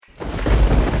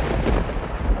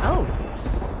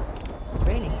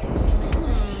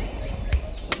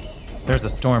There's a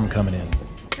storm coming in.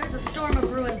 There's a storm of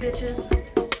brewing, bitches.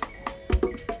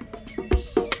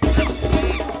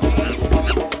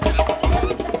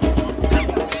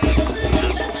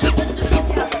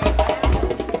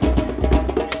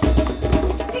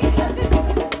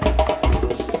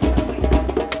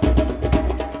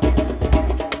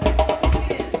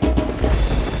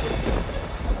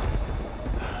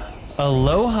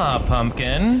 Aloha,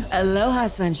 Pumpkin. Aloha,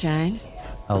 sunshine.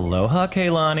 Aloha,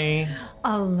 Kaylani.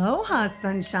 Aloha,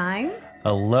 sunshine.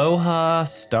 Aloha,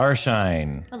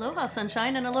 Starshine. Aloha,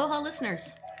 sunshine, and aloha,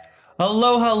 listeners.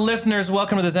 Aloha, listeners.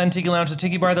 Welcome to the Zen Tiki Lounge, the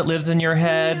tiki bar that lives in your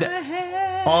head.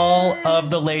 All of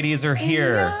the ladies are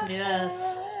here.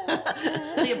 Yes.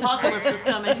 The apocalypse is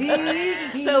coming.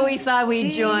 So we thought we'd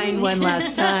join one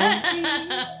last time.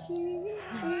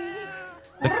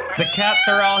 The cats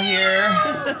are all here.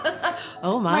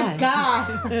 Oh my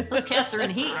God. Those cats are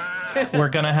in heat. We're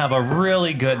going to have a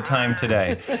really good time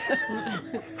today.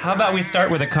 How about we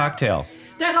start with a cocktail?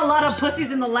 There's a lot of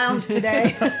pussies in the lounge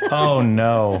today. Oh,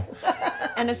 no.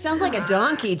 And it sounds like a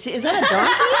donkey. Is that a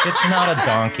donkey? It's not a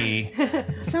donkey.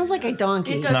 It sounds like a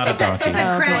donkey. It does not a sound donkey. like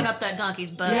Oh, okay. going up that donkey's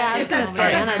butt. Yeah, I was It's going to over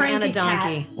say, there. and a cranky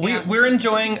donkey. We're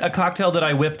enjoying a cocktail that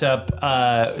I whipped up.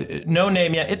 No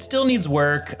name yet. It still needs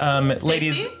work.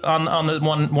 Ladies, tasty? on the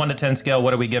 1 to 10 scale,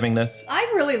 what are we giving this?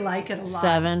 I really like it a lot.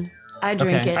 7. I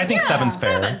drink it. I think 7's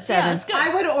fair. Yeah, it's good.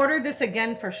 I would order this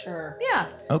again for sure. Yeah.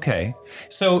 Okay.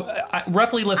 So,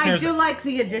 roughly, I listeners, do like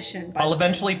the addition. I'll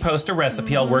eventually post a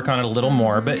recipe. I'll work on it a little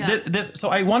more. But Yeah. so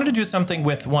I wanted to do something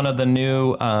with one of the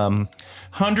new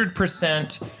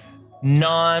 100%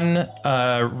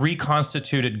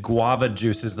 non-reconstituted guava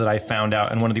juices that I found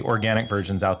out in one of the organic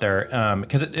versions out there.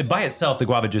 Because it by itself, the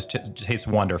guava juice tastes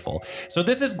wonderful. So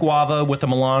this is guava with a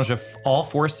melange of all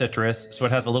 4 citrus. So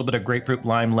it has a little bit of grapefruit,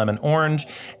 lime, lemon, orange.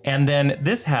 And then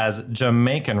this has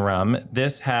Jamaican rum.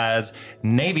 This has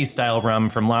Navy style rum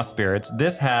from Lost Spirits.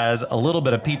 This has a little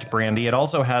bit of peach brandy. It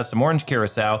also has some orange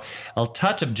curacao, a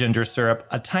touch of ginger syrup,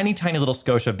 a tiny, tiny little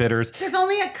Scotia bitters. There's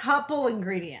only a couple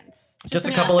ingredients. Just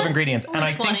a couple of ingredients. And Only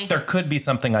I 20. think there could be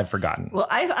something I've forgotten. Well,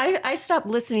 I stopped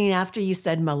listening after you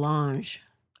said melange.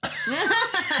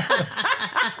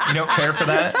 You don't care for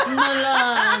that?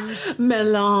 Melange.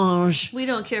 Melange. We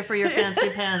don't care for your fancy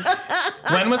pants.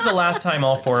 When was the last time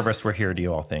all 4 of us were here, do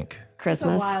you all think? A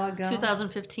Christmas. while ago.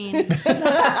 2015.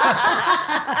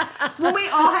 When we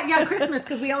all had, Christmas,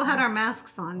 because we all had our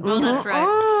masks on. Oh, that's right.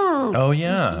 Oh,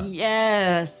 yeah.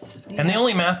 Yes. And the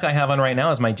only mask I have on right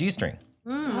now is my G-string.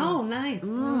 Oh, nice.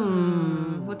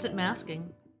 What's it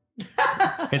masking?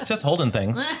 It's just holding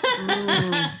things.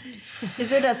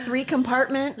 Is it a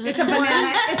 3-compartment? It's a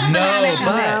banana. It's a banana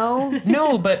hammock.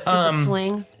 No. No, but Just a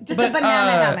sling. Just but, a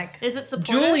banana hammock. Is it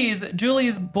supportive?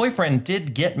 Julie's boyfriend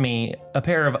did get me a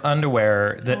pair of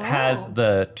underwear that has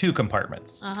the 2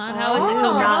 compartments. And how is it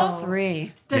comfortable? Not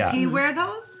 3. Does Yeah. he wear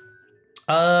those?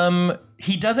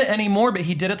 He doesn't anymore, but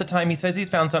he did at the time. He says he's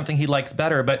found something he likes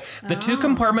better, but the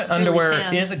 2-compartment It's Julie's underwear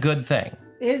hands. is a good thing.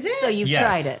 Is it? So you've Yes.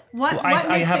 tried it. What, Well, what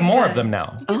I makes have it more good? of them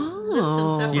now. Lifts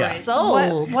and separates.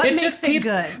 Sold. What It makes just it keeps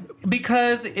good?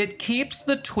 because it keeps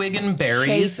the twig and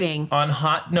berries Chafing. on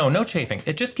hot. No chafing.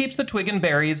 It just keeps the twig and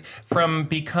berries from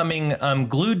becoming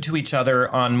glued to each other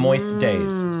on moist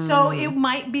days. So it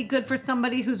might be good for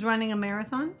somebody who's running a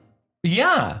marathon?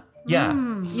 Yeah.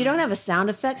 You don't have a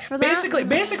sound effect for that?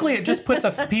 Basically, it just puts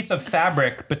a piece of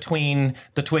fabric between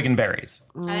the twig and berries,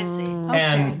 I see.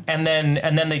 and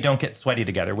then they don't get sweaty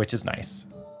together, which is nice.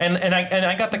 And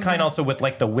I got the kind also with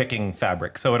like the wicking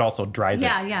fabric, so it also dries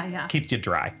Yeah, it. yeah. Keeps you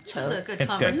dry. That's a good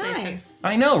It's good. conversation. Nice.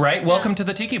 I know, right? Welcome to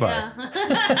the Tiki Bar.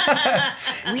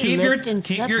 We Keep lift and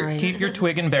keep separate. your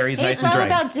twig and berries Hey, nice it's and all dry.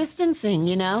 about distancing,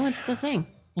 It's the thing.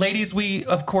 Ladies, we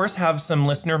of course have some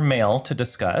listener mail to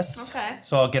discuss. Okay.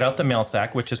 So I'll get out the mail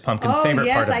sack, which is Pumpkin's Oh, favorite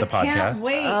yes, part of the I podcast. can't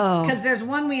wait. Oh. Because there's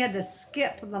one we had to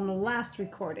skip on the last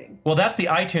recording. Well, that's the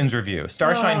iTunes review.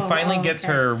 Starshine finally gets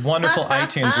okay. her wonderful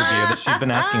iTunes review that she's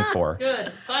been asking for.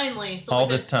 Good. Finally. It's All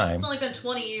only this time. It's only been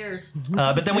 20 years.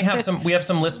 But then we have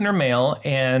some listener mail,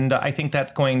 and I think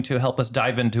that's going to help us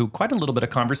dive into quite a little bit of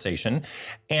conversation,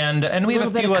 and we have a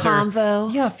Little bit few of other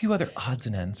convo. a few other odds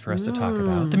and ends for us to talk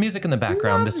about. The music in the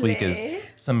background this week is Lovely.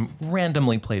 some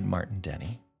randomly played Martin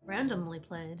Denny. Randomly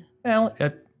played. Well,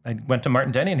 I went to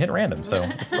Martin Denny and hit random, so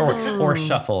or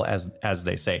shuffle as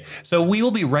they say. So we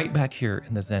will be right back here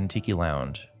in the Zen Tiki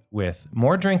Lounge with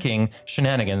more drinking,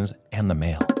 shenanigans, and the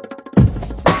mail.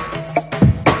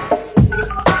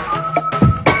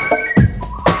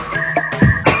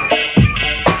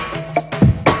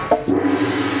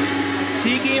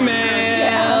 Tiki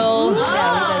mail.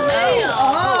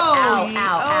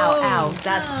 Ow.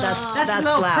 That's a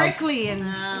little loud. prickly, and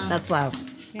That's loud.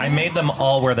 I made them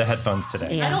all wear the headphones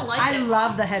today. Yeah. I don't like I it.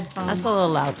 love the headphones. That's a little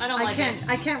loud. I don't like it.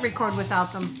 I can't record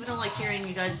without them. I don't like hearing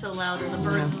you guys so loud or the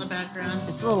birds in the background.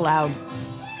 It's a little loud.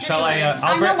 Shall I? Anyways,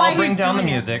 I know why I'll bring he's down the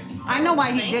doing it. music. I know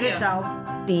why he Thank did you. it though.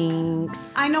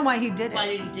 Thanks. I know why he did Why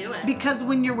it. did he do it? Because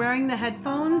when you're wearing the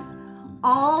headphones,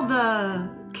 all the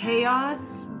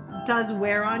chaos does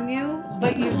wear on you,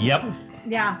 but you Yep.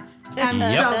 yeah. And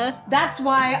Yep. so that's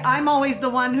why I'm always the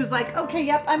one who's like, okay,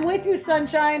 yep, I'm with you,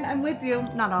 sunshine. I'm with you.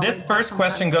 Not always. This first but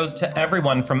question sometimes. goes to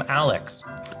everyone from Alex.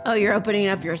 Oh, you're opening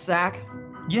up your sack?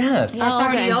 Yes. It's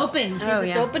already okay. open. You Oh,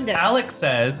 just yeah. opened it. Alex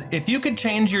says, if you could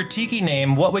change your tiki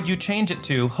name, what would you change it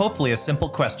to? Hopefully a simple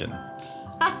question.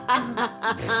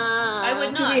 I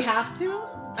would Do not. we have to?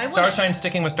 I wouldn't. Starshine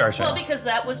sticking with Starshine. Well, because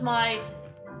that was my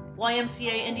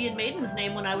YMCA Indian Maiden's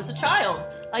name when I was a child.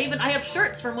 I have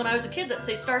shirts from when I was a kid that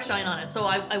say Starshine on it, so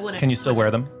I wouldn't. Can you still wear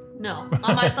them? No,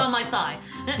 on my thigh.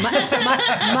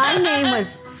 My name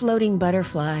was Floating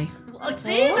Butterfly. Oh,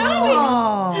 see,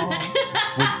 that would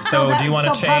be. So do you want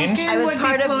to so change? pumpkin- I was would be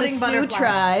part of the Floating Sioux Butterfly.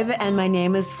 tribe, and my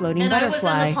name is Floating And I was in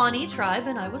Butterfly. the Pawnee tribe,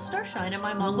 and I was Starshine, and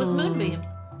my mom was Moonbeam.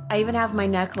 I even have my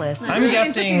necklace. I'm Really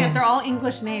interesting guessing. that they're all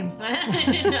English names.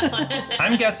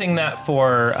 I'm guessing that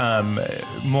for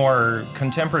more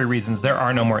contemporary reasons, there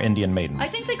are no more Indian maidens. I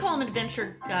think they call them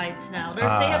adventure guides now. They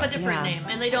have a different Yeah. name,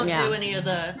 and they don't Yeah. do any of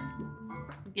the,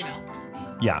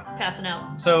 Yeah. passing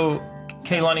out. So,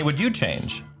 Kaylani, would you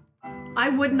change? I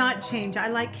would not change. I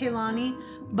like Kaylani,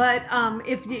 but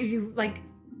if you like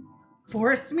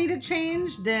forced me to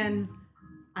change, then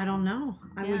I don't know.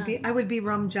 I would be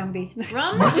Rum Jumbie.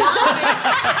 Rum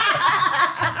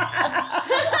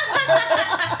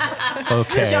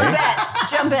Okay.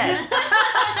 Jumbette.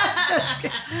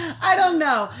 I don't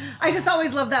know. I just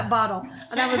always love that bottle,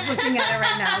 and I was looking at it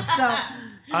right now. So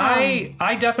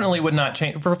I definitely would not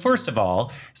change. For first of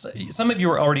all, some of you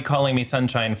were already calling me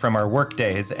Sunshine from our work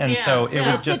days, and Yeah, so it yeah.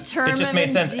 was It's a just term it just of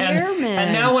made sense. And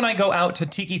now when I endearment. go out to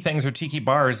tiki things or tiki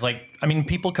bars, like I mean,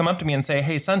 people come up to me and say,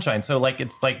 "Hey, Sunshine." So like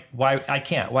it's like why I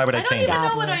can't? Why would I I don't change even it?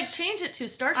 know what I'd Established. change it to. I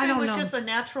Starshine don't was know. just a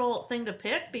natural thing to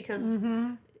pick because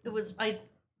it was.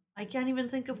 I can't even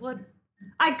think of what.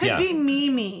 I could Yeah. be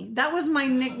Mimi. That was my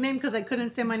nickname because I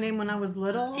couldn't say my name when I was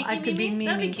little. Tiki I could be Mimi? Mimi.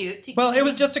 That'd be cute. Tiki Well, it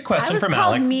was Mimi. just a I question was from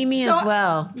called Alex. Mimi So- as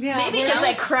well. Yeah. Maybe Because I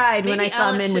Alex- cried when maybe I saw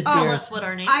Alex men with should tell tears. us what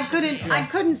our name I should couldn't. be. I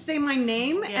couldn't say my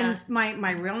name Yeah. and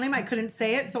my real name. I couldn't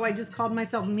say it, so I just called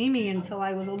myself Mimi until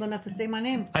I was old enough to say my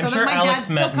name. I'm so sure that my dad Alex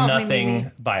still meant calls me nothing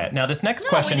Mimi. by it. Now, this next No,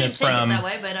 question we is didn't take from it that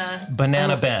way, but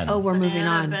Banana Ben. Oh, we're moving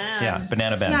on. Ben. Yeah,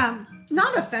 Banana Ben. Yeah,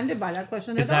 not offended by that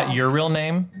question Is at all. that your real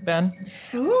name, Ben?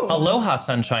 Ooh. Aloha,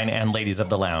 Sunshine and ladies of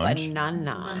the lounge.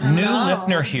 Banana. New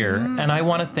listener here, and I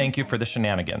want to thank you for the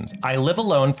shenanigans. I live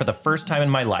alone for the first time in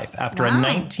my life. After a Wow.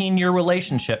 19-year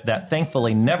relationship that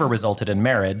thankfully never resulted in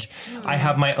marriage, I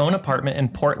have my own apartment in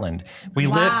Portland. We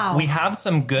Wow. we have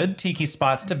some good tiki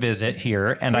spots to visit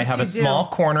here, and I Yes, have a you do. small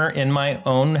corner in my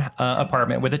own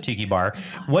apartment with a tiki bar.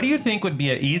 What do you think would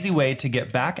be an easy way to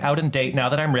get back out and date now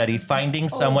that I'm ready, finding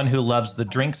someone who loves the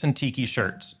drinks and tiki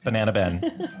shirts? Banana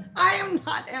Ben. I am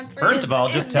not answering. First of all,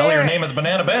 just tell her your name is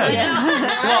Banana Ben.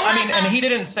 Well, I mean, and he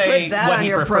didn't say Put that what on he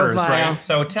your prefers, profile. right?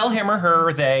 So tell him or her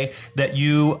or they that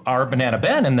you are Banana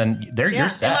Ben, and then Yeah. you're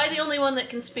set. Am I the only one that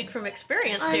can speak from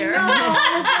experience I here? know.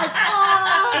 It's like,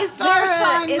 oh, Is there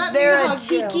Starshine, a, is let me there a hug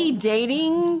you. tiki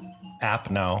dating App,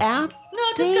 no. app? No,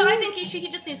 just Ding. go. I think he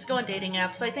just needs to go on dating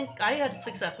apps. I think I had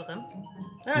success with him.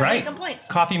 I don't have any Right. complaints.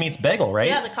 Coffee meets bagel, right?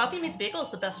 Yeah, the coffee meets bagel is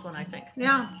the best one, I think.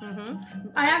 Yeah.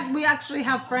 We actually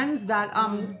have friends that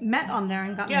met on there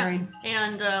and got Yeah, married.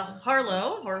 and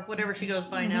Harlow, or whatever she goes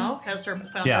by now, has found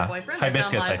Yeah, her boyfriend.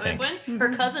 Hibiscus, found I my think. boyfriend.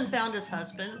 Her cousin found his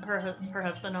husband, her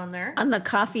husband on there. On the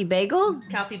coffee bagel?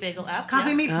 Coffee bagel app. Coffee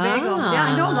yeah. meets bagel. Yeah,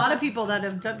 I know a Ah. lot of people that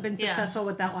have been Yeah. successful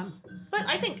with that one. But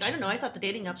I don't know. I thought the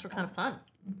dating apps were kind of fun.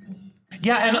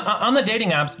 Yeah, and on the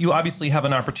dating apps, you obviously have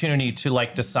an opportunity to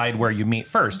like decide where you meet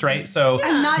first, right? So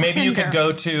And not maybe you Tinder. could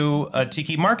go to a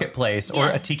tiki marketplace or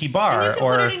a Yes. tiki And bar you can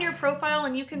or put it in your profile,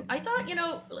 and you can. I thought,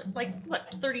 like what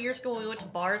 30 years ago when we went to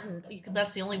bars, and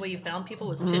that's the only way you found people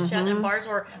was chit chat in bars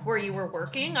or where you were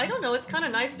working. I don't know. It's kind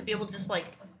of nice to be able to just like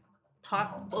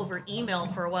talk over email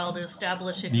for a while to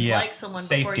establish if you Yeah, like someone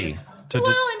safety. before you. To well,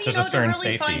 dis- and to you know, to discern really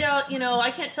safety. find out,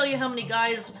 I can't tell you how many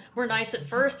guys were nice at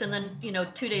first, and then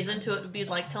 2 days into it would be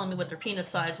like telling me what their penis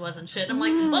size was and shit. I'm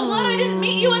like, well, I'm glad I didn't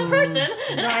meet you in person.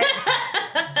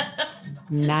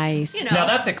 Nice. You know. Now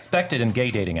that's expected in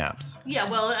gay dating apps. Yeah,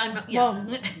 well,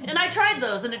 and I tried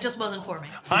those, and it just wasn't for me.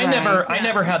 I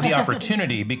never had the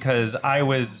opportunity because I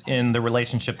was in the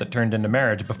relationship that turned into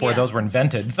marriage before Yeah. those were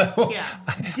invented. So Yeah.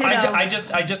 I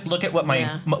just look at what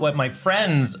my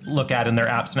friends look at in their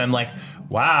apps, and I'm like,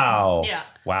 wow, Yeah.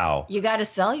 wow. You got to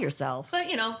sell yourself. But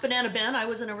Banana Ben, I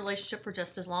was in a relationship for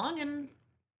just as long, and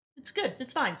it's good.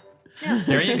 It's fine. Yeah.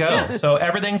 There you go. So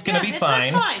everything's gonna be it's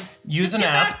fine. fine. Use Just an get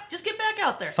app. Back, just get back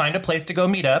out there. Find a place to go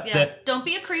meet up Yeah. that Don't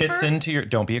be a creeper. fits into your.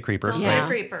 Don't be a creeper. Don't Yeah. be a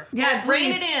creeper. Yeah,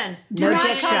 Rein please. it in. No not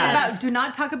dick talk shots. about. Do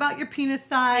not talk about your penis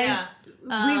size.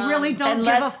 Yeah. We really don't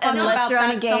Unless- give a fuck unless about you're on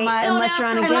that a gay- so much. unless you're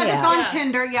on a gay Unless it's on app.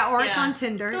 Tinder, or it's Yeah. on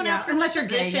Tinder. Don't yeah. ask her unless what you're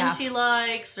gay. position Yeah. she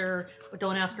likes, or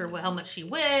don't ask her how much she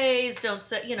weighs. Don't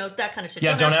say that kind of shit.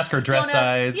 Yeah, don't ask her dress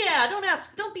size. Yeah,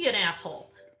 don't be an asshole.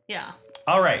 Yeah.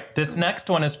 All right. This next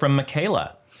one is from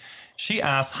Michaela. She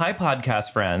asked, "Hi,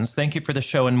 podcast friends. Thank you for the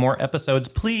show and more episodes,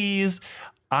 please.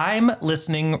 I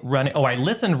listened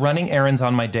running errands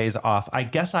on my days off. I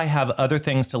guess I have other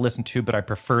things to listen to, but I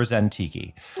prefer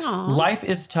Zentiki. Life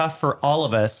is tough for all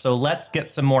of us, so let's get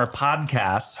some more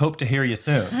podcasts. Hope to hear you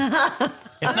soon."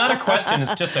 It's not a question.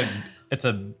 It's just it's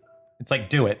like,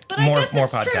 do it. But more I guess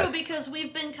it's podcasts. true because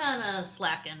we've been kind of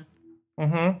slacking.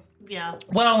 Mm-hmm. Yeah.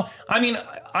 Well, I mean,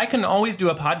 I can always do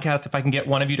a podcast if I can get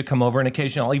one of you to come over, and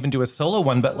occasionally I'll even do a solo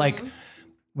one. But like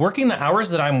working the hours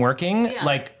that I'm working, Yeah.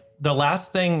 like the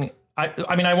last thing,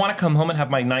 I mean, I want to come home and have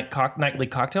my nightly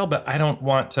cocktail, but I don't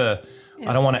want to.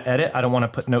 I don't want to edit. I don't want to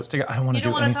put notes together. I don't want You to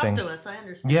do don't want to talk anything. to us. I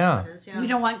understand. Yeah. What it is. Yeah. You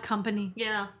don't want company.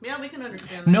 Yeah, we can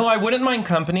understand. That. No, I wouldn't mind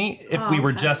company if we were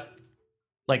okay. just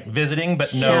like visiting, but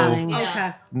Chatting. no,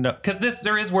 Yeah. no, because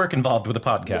there is work involved with a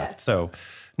podcast. Yes. So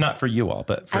not for you all,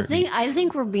 but for I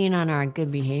think we're being on our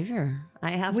good behavior.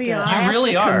 I have We to. are. I You have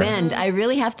really to are. commend. I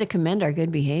really have to commend our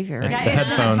good behavior. It's Yeah, the it's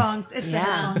headphones. the headphones. It's Yeah. the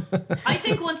headphones. I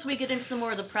think once we get into the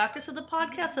more of the practice of the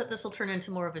podcast, that this will turn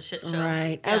into more of a shit show.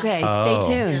 Right. Yeah. Okay. Oh. Stay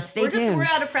tuned. Yeah. Stay tuned. We're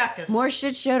out of practice. More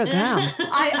shit show to come.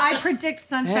 I predict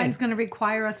Sunshine's going to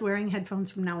require us wearing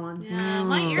headphones from now on. Yeah,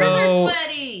 my ears So, are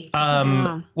sweaty.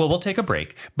 Well, we'll take a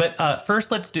break, but first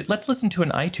let's listen to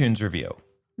an iTunes review,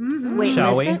 Wait,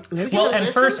 shall listen, we? listen. Well, to and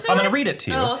listen first to I'm going it? to read it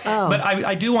to you. Oh, okay. But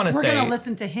I do want to We're say going to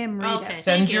listen to him read Okay. it.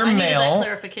 send Thank you. your I needed that mail.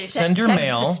 clarification. Send your Text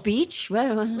mail to speech.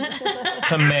 Well,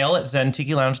 to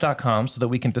mail@zentikilounge.com so that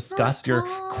we can discuss your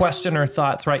question or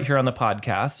thoughts right here on the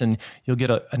podcast, and you'll get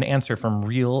an answer from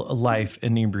real life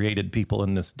inebriated people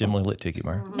in this dimly lit tiki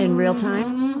bar. in real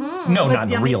time. No, With not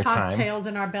in yummy real time. cocktails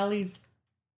in our bellies.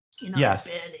 In our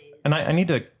Yes. bellies. And I need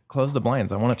to close the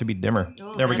blinds. I want it to be dimmer.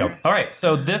 There we go. better. All right.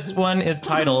 So this one is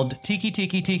titled Tiki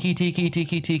Tiki Tiki Tiki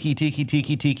Tiki Tiki Tiki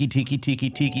Tiki Tiki Tiki Tiki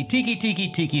Tiki Tiki Tiki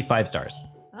Tiki 5 stars.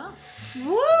 Oh,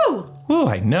 Woo! Ooh,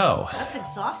 I know. that's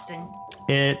exhausting.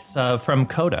 It's from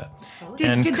Coda.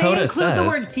 Did they Coda include the says-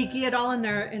 word tiki at all in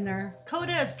their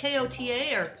Coda is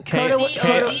K-O-T-A or Coda- C-O-D-A?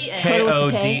 Coda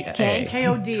with a K-O-D-A. K.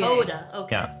 KOD? Coda.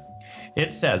 Okay. Yeah.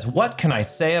 It says, "What can I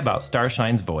say about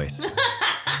Starshine's voice?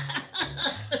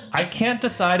 I can't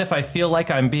decide if I feel like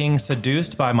I'm being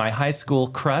seduced by my high school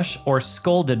crush or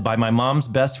scolded by my mom's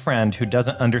best friend who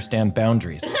doesn't understand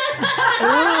boundaries. Ooh, the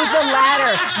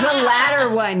latter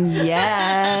one.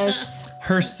 Yes.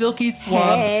 Her silky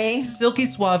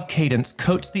suave cadence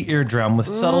coats the eardrum with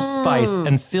subtle spice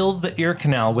and fills the ear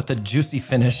canal with a juicy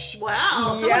finish.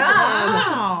 Wow. Someone's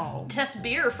Wow. test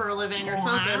beer for a living or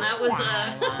something. That was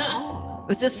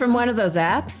Was this from one of those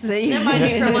apps? That you- that might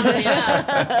be from one of the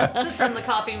apps. This is from the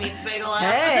Coffee Meets Bagel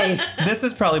app. Hey. This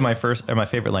is probably my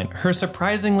favorite line. Her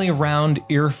surprisingly round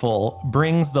earful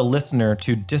brings the listener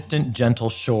to distant, gentle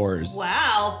shores.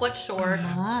 Wow. What shore?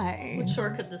 Hi. What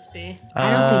shore could this be?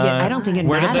 I don't think it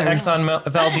Where did the matters. Exxon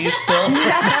Valdez spill?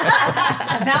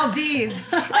 Valdez.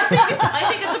 I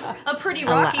think it's a pretty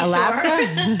rocky shore.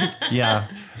 Alaska? Yeah.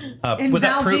 In was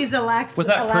that Valdez, Alaska. Was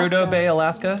that Prudhoe Bay,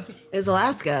 Alaska? Is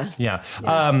Alaska. Yeah.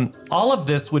 All of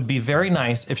this would be very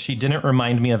nice if she didn't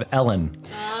remind me of Ellen,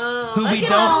 who we get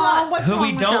that a lot. What's who wrong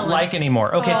we with don't Ellen? like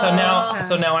anymore. Okay, so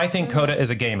now I think Coda is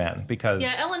a gay man because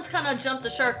Yeah, Ellen's kind of jumped the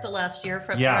shark the last year,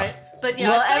 Yeah. right? But yeah,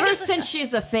 Well, I think ever it's- since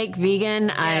she's a fake vegan,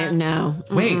 I Yeah. know.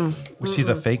 wait, she's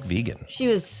a fake vegan. She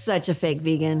was such a fake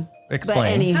vegan.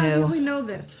 Explain. But How do anywho. we know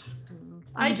this?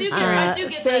 I do get that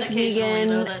Fake occasionally,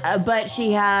 though. vegan, That, but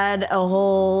she had a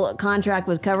whole contract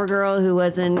with CoverGirl who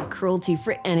wasn't cruelty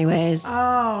free. Anyways,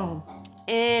 Oh.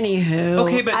 anywho,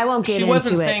 Okay, but I won't get she into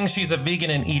wasn't it. saying she's a vegan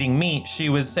and eating meat. She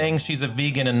was saying she's a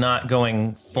vegan and not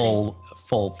going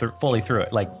fully through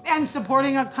it. Like, And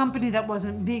supporting a company that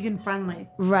wasn't vegan friendly.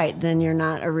 Right, then you're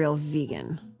not a real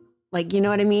vegan. Like, you know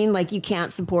what I mean? Like, you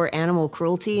can't support animal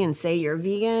cruelty and say you're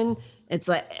vegan. It's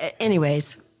like,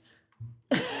 anyways.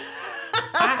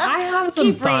 I have some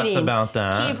Keep thoughts reading. about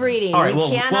that. Keep reading. All right, You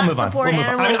we'll cannot move on. support We'll move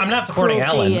on. animal I'm not supporting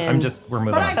cruelty Ellen. and- We're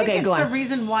moving But I on. think Okay, it's go the on.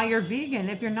 reason why you're vegan.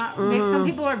 If you're not, some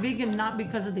people are vegan not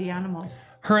because of the animals.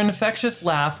 Her infectious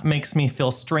laugh makes me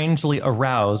feel strangely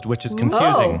aroused, which is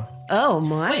confusing. Oh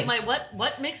my. Wait,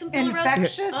 what makes him feel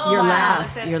Infectious aroused? Your Oh, laugh,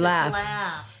 infectious your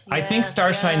laugh. I think Yes,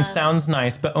 Starshine yes. sounds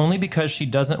nice, but only because she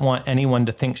doesn't want anyone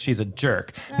to think she's a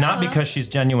jerk, not because she's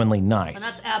genuinely And nice.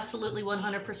 that's absolutely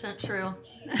 100% true.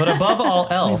 But above all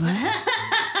else,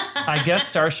 I guess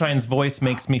Starshine's voice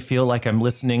makes me feel like I'm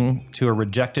listening to a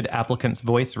rejected applicant's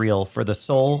voice reel for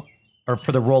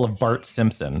the role of Bart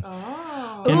Simpson.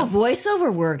 Ooh,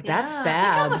 voiceover work. That's Yeah, think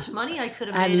how fab. much money I could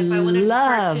have I made if I went into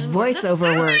love cartoon work. This-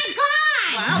 voiceover work.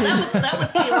 Wow, that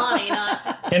was Kehlani,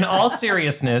 not. In all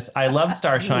seriousness, I love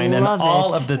Starshine and Love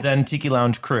all it. of the Zen Tiki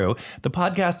Lounge crew. The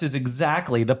podcast is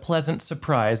exactly the pleasant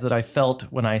surprise that I felt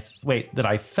when I sipped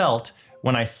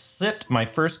my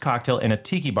first cocktail in a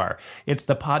tiki bar. It's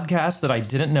the podcast that I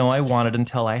didn't know I wanted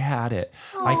until I had it.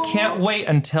 I can't wait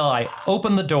until I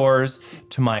open the doors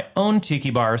to my own tiki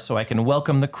bar so I can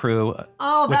welcome the crew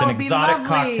Oh, with that an would be exotic lovely.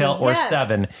 cocktail or Yes.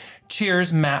 7.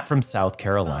 Cheers, Matt from South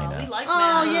Carolina. We like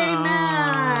Oh, Matt. yay,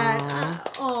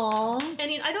 Matt. Oh,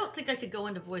 And I don't think I could go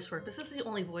into voice work, but this is the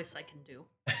only voice I can do.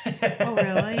 oh,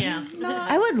 really? Yeah.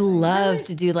 I would love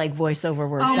to do like voiceover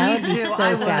work. Oh, that me would be too. so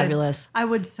I would. fabulous. I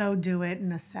would so do it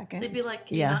in a second. They'd be like,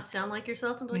 "Can Yeah. you not sound like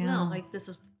yourself?" And be like, Yeah. "No, like this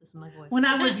is my voice." When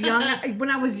I was young,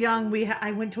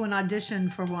 I went to an audition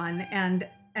for one, and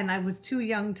I was too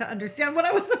young to understand what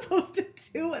I was supposed to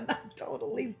do, and I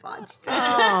totally botched it.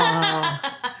 Oh,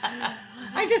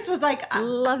 I just was like, I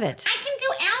love it. can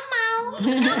do Elmo.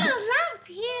 Elmo loves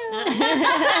you.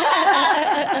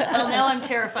 well, now I'm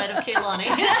terrified of Kehlani.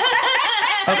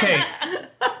 Okay,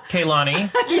 Kaylani,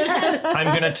 I'm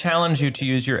going to challenge you to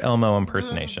use your Elmo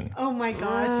impersonation. Oh my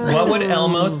gosh. What would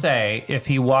Elmo say if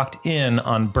he walked in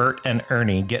on Bert and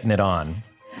Ernie getting it on?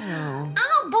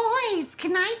 Oh, boys,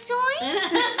 can I join?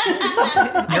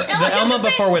 The Elmo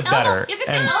before was better. You have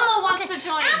to say and- Elmo wants to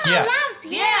join. yeah. Loves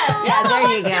you. Yes. Yeah, there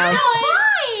you go.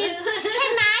 Boys,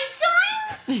 can I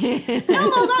join?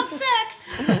 Elmo loves sex.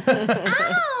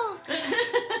 Oh.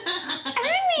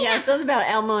 Yeah, something about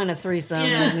Elmo and a threesome.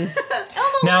 Yeah. Elmo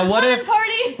Now, loves what fun if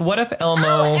party. what if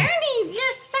Elmo Ernie,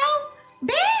 you're so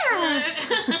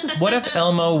bad. what if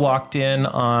Elmo walked in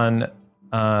on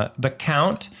the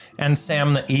Count and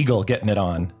Sam the Eagle getting it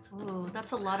on? Ooh,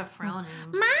 that's a lot of frowning.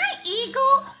 My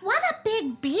eagle, what a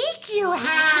big beak you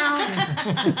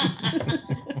have.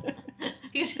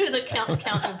 You do the count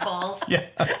his balls. Yeah.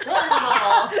 1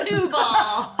 ball, 2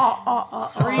 ball,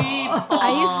 3 ball.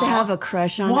 I used to have a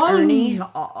crush on Ernie.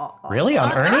 Really? On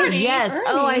Ernie? Ernie? Yes.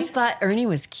 Oh, I Ernie. thought Ernie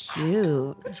was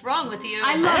cute. What's wrong with you?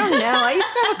 I don't know. I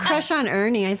used to have a crush on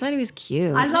Ernie. I thought he was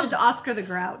cute. I loved Oscar the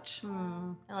Grouch.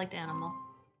 I liked Animal.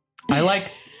 I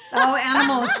like Oh,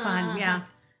 Animal was fun, yeah.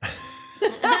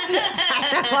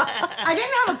 I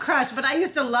didn't have a crush, but I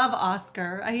used to love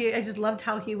Oscar. I just loved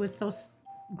how he was so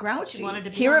grouchy. She wanted to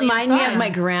be He on the reminded me of inside. my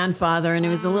grandfather, and it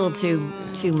was a little too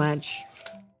much.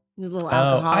 He was a little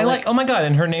alcoholic. I like oh my god,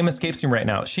 and her name escapes me right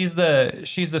now. She's the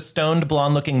stoned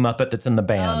blonde looking Muppet that's in the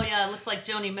band. Oh yeah, it looks like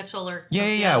Joni Mitchell or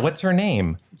Yeah. What's her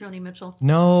name? Joni Mitchell.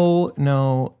 No.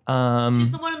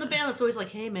 She's the one in the band that's always like,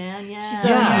 "Hey man, yeah." So,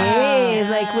 hey,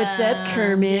 like, what's up,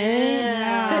 Kermit?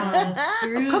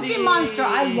 Cookie Monster.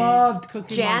 I loved Cookie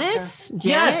Monster. Janice? Janet?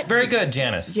 Yes, very good,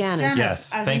 Janice. Janice.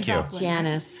 Yes, as thank in you. Joplin.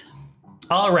 Janice.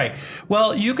 All right.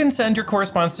 Well, you can send your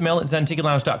correspondence to mail at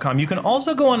zentikilounge.com. You can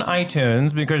also go on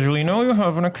iTunes because we know you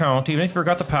have an account, even if you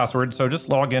forgot the password. So just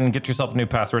log in, get yourself a new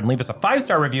password, and leave us a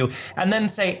 5-star review, and then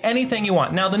say anything you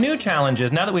want. Now, the new challenge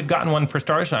is, now that we've gotten one for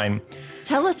Starshine,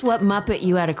 Tell us what Muppet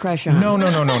you had a crush on. no.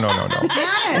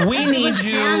 Janice. We It need was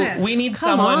you. Janice. We need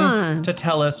Come someone on. to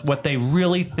tell us what they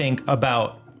really think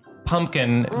about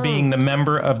Pumpkin being the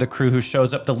member of the crew who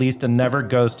shows up the least and never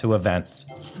goes to events.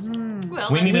 Well,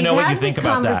 We need to We've know what you had think this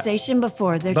about that. conversation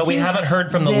before. They're But we too- haven't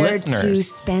heard from the they're listeners. too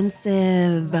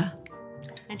expensive.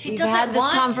 and she We've doesn't had this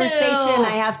want conversation. to.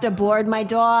 I have to board my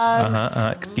dogs.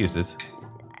 Excuses.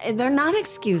 They're not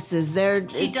excuses. They're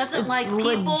She doesn't like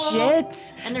people, legit.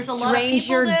 and there's a lot of people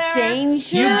stranger there.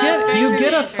 danger. You stranger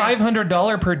get a danger.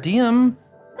 $500 per diem.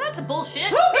 That's bullshit.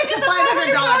 Who gets a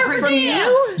 $500 per From diem?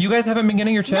 you? You guys haven't been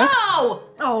getting your checks? No.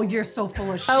 Oh, you're so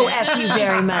full of shit. Oh, F you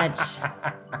very much.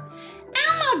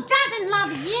 Elmo doesn't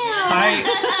love you.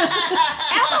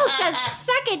 Elmo says,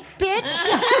 suck it, bitch.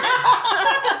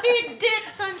 Suck a big dick,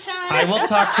 sunshine. I will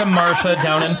talk to Marsha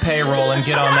down in payroll and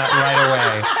get on that right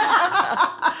away.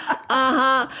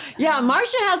 Yeah,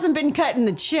 Marsha hasn't been cutting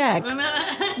the checks.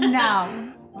 No.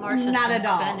 Marsha's Not been at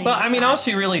all. spending But I mean, all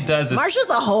she really does is Marsha's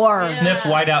a whore. sniff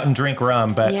whiteout and drink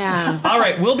rum. But Yeah. all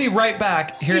right, we'll be right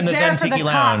back here in She's the there for Zentiki the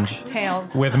Lounge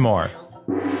cocktails. with more.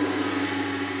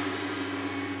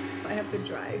 I have to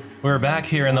drive. We're back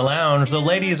here in the lounge. The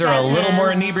ladies are a little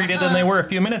more inebriated than they were a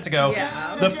few minutes ago.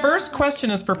 Yeah. The first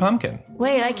question is for Pumpkin.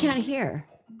 Wait, I can't hear.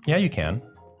 Yeah, you can.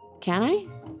 Can I?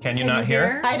 Can you not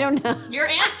hear? I don't know. You're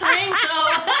answering, so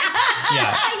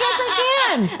Yeah. I guess I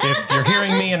can. If you're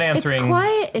hearing me and answering, It's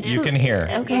quiet. It's you can hear.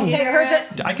 Okay.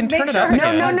 I can turn Make it sure- up No,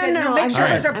 again. no, no, no. Make I'm sure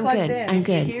good. they're I'm plugged good. in. I'm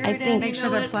good. hear I it and think. you Make sure know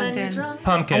they're it, plugged then you're in. drunk.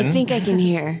 Pumpkin, I think I can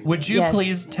hear. would you Yes.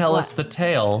 please tell us the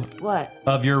tale What?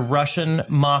 of your Russian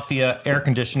mafia air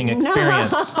conditioning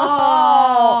experience?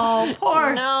 Oh,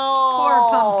 poor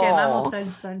pumpkin. I almost No.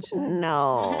 said sunshine.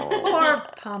 No. Poor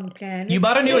pumpkin. You It's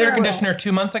bought a new air terrible. conditioner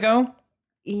 2 months ago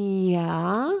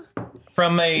Yeah.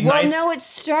 from a Well, nice. no, it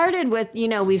started with,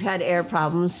 we've had air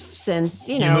problems since,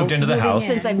 You moved into the house.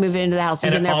 Since I've moved into the house.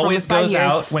 We've and been it there for always almost 5 goes years.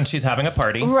 out when she's having a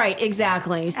party. Right,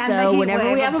 exactly. the So heat whenever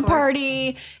wave, we have of a course.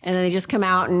 party, and then they just come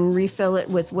out and refill it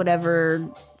with whatever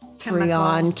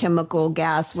Freon, chemical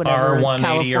gas, whatever. R180 or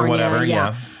California, whatever,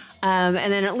 yeah. And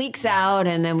then it leaks out,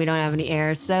 and then we don't have any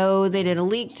air. So they did a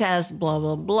leak test, blah,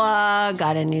 blah, blah,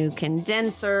 got a new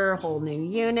condenser, whole new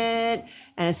unit,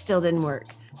 and it still didn't work.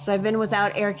 So I've been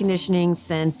without air conditioning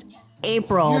since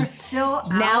April. You're still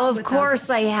out Now, of without- course,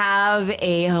 I have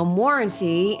a home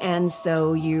warranty, and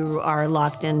so you are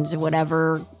locked into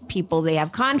whatever people they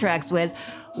have contracts with,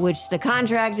 which the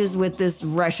contract is with this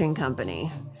Russian company.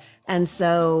 And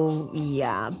so,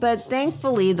 yeah. But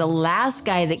thankfully, the last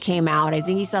guy that came out, I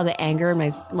think he saw the anger in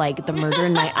my, the murder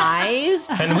in my eyes.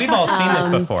 And we've all seen this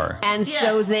before. And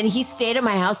so Yes. then he stayed at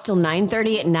my house till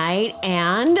 9:30 at night,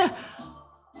 and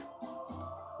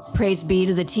praise be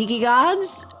to the tiki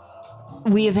gods,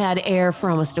 we have had air for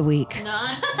almost a week.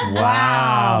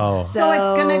 Wow. So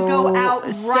it's gonna go out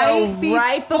right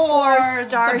before before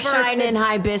Starshine the and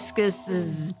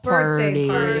Hibiscus's birthday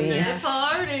party.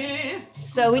 Party.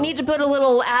 So we need to put a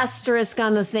little asterisk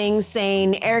on the thing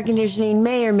saying air conditioning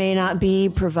may or may not be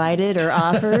provided or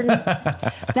offered.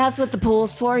 That's what the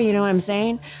pool's for, you know what I'm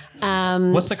saying?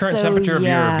 What's the current so, temperature of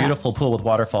your yeah, beautiful pool with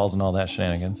waterfalls and all that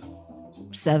shenanigans?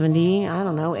 70, I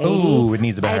don't know, 80. Ooh, it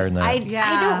needs to be higher than that. I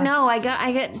Yeah. don't know. I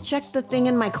got check the thing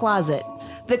in my closet.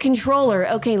 The controller,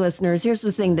 okay, listeners, here's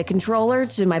the thing. The controller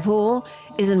to my pool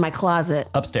is in my closet.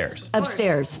 Upstairs.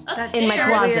 Upstairs. That's In my so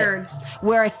closet. weird.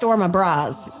 Where I store my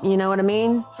bras. You know what I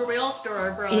mean? Where we all store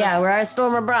our bras. Yeah, where I store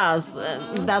my bras.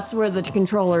 That's where the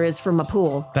controller is for my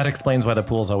pool. That explains why the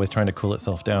pool's always trying to cool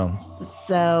itself down.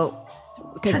 So,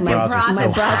 because my your bras are my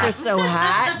so bras hot. are so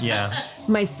hot. Yeah.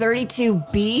 My 32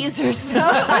 Bs or so.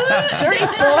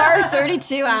 34,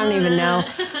 32, I don't even know.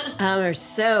 Are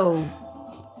so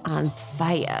on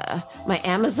fire. My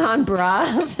Amazon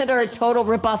bras that are a total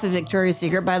ripoff of Victoria's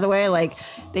Secret, by the way.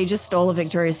 They just stole a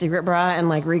Victoria's Secret bra and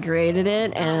recreated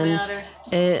it.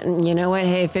 And you know what?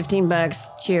 Hey, $15.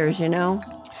 Cheers,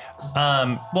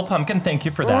 Well, Pumpkin, thank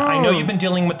you for that. I know you've been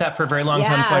dealing with that for a very long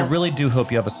time, so I Yeah. really do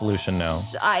hope you have a solution now.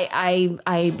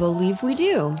 I believe we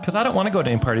do. Because I don't want to go to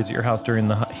any parties at your house during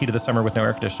the heat of the summer with no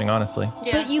air conditioning, honestly.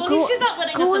 Yeah. But you well, go- she's not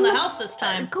letting go us in in the the- house this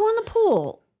time. Go in the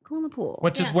pool. Go in the pool.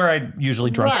 Which is where I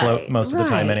usually drunk float most of the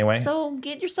time right. anyway. So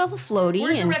get yourself a floaty.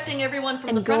 We're and, directing everyone from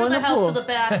and the front go of in the the house pool. to the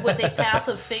back with a path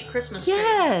of fake Christmas trees.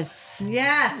 yes.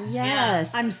 Yes.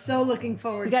 Yes. I'm so looking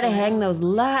forward You got to to hang those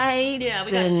lights. Yeah,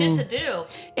 we got and, shit to do.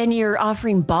 And you're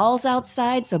offering balls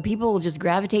outside, so people will just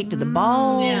gravitate to the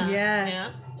balls. Yeah.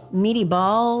 Yes. Meaty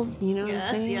balls. You know what I'm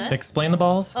Yes, saying? yes. Explain the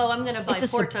balls. Oh, I'm gonna buy It's a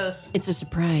sur- Portos. It's a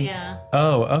surprise. Yeah.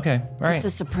 Oh, okay. All right.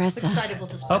 It's a suppressor. Excited we'll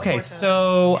just buy Okay, Portos.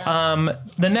 so Yeah.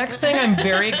 the next thing I'm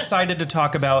very excited to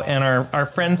talk about, and our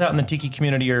friends out in the Tiki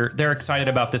community they're excited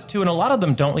about this too, and a lot of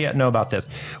them don't yet know about this.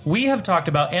 We have talked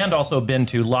about and also been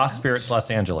to Lost Spirits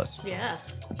Los Angeles.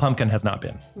 Yes. Pumpkin has not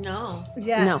been. No.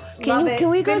 Yes. No. Love Can it.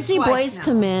 we go Been see twice Boys now.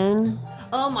 to Men?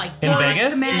 Oh my god. In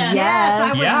Vegas? Man, Yes. yes. I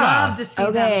would Yeah. love to see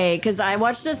Okay, because I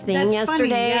watched a thing That's yesterday,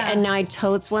 funny, yeah. and now I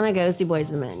totes want to go see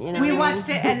Boys to Men. You know, them. We what I mean? watched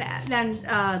it, and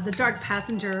then the Dark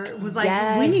Passenger was like,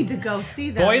 Yes. we need to go see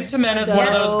them. Boys to Men is one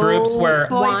of those groups where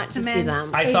Boys want to to see Men.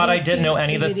 them. I thought I ABC, didn't know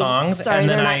any of the DVD. songs, Sorry, and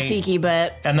then they're I not tiki,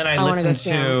 but and then I wanna go listened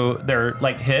see 'em. to their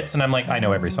hits, and I'm like, I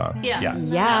know every song. Yeah. Yeah.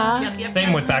 Yep, yep,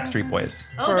 Same yep. with Backstreet Boys.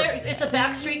 Oh, it's a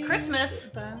Backstreet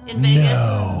Christmas in Vegas.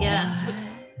 No. Yes.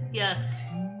 Yes.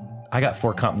 I got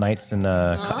 4 comp nights in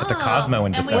at the Cosmo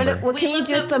in And we- December. What We can you looked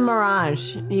do up- at the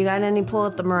Mirage? You got any pull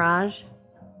at the Mirage?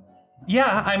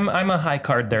 Yeah, I'm a high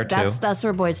card there too. That's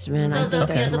where Boys to Men. So I the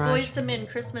think they're the Mirage. Boys to Men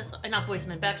Christmas, not Boys to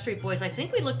Men, Backstreet Boys. I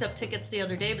think we looked up tickets the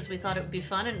other day because we thought it would be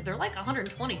fun, and they're like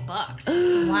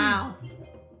 $120. Wow.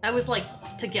 I was like,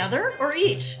 together or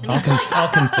each? And I'll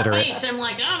consider it. each. I'm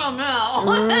like, I don't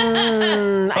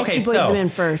know. I Okay, see Boys so- to Men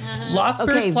first. Los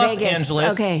Okay, Los Vegas.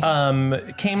 Angeles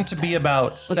Okay. came to be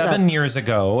about up? 7 years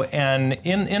ago, and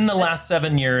in the last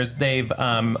 7 years, they've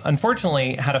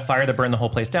unfortunately had a fire that burned the whole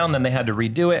place down. Then they had to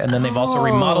redo it, and then they've also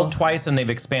remodeled twice, and they've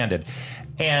expanded.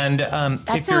 And That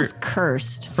if you're sounds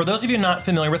cursed. for those of you not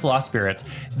familiar with Lost Spirits,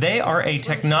 they are a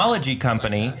technology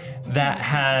company that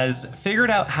has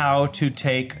figured out how to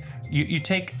take. You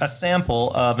take a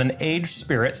sample of an aged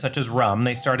spirit, such as rum.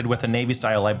 They started with a Navy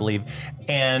style, I believe,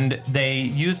 and they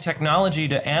use technology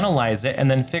to analyze it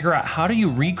and then figure out how do you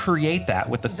recreate that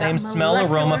with the same smell, aroma,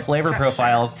 molecular flavor structure.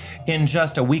 profiles in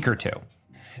just a week or two.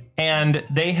 And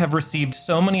they have received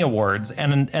so many awards,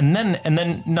 and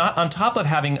then not on top of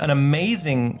having an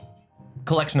amazing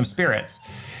collection of spirits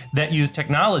that use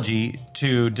technology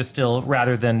to distill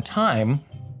rather than time,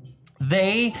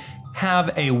 they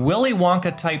have a Willy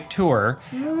Wonka type tour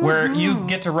where you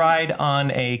get to ride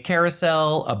on a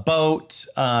carousel, a boat,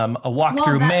 a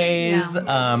walk-through maze.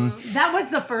 That was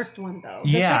the first one, though.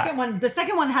 The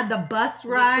second one had the bus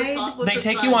ride. Which They was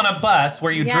take fun. you on a bus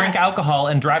where you Yes. drink alcohol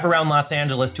and drive around Los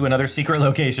Angeles to another secret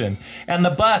location. And the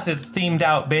bus is themed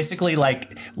out basically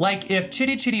like if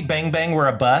Chitty Chitty Bang Bang were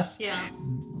a bus, Yeah.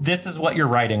 this is what you're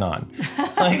riding on.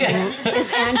 Like,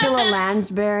 Is Angela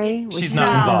Lansbury? Was she's she- not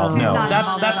involved. she's No, not that's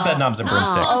involved that's at bed all. knobs and No.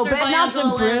 broomsticks. Oh, Sponsored by bed knobs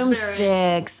and Angela Lansbury.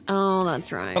 broomsticks. Oh,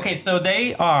 that's right. Okay, so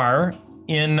they are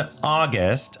in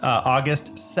August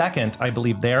 2nd, I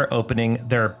believe they're opening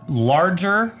their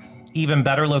larger, even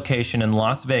better location in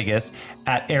Las Vegas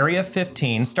at Area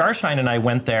 15. Starshine and I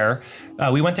went there.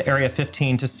 We went to Area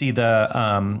 15 to see the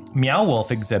Meow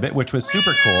Wolf exhibit, which was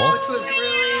super cool.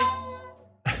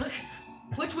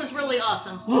 Which was really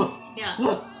awesome. Yeah.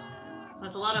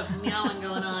 There's a lot of meowing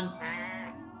going on.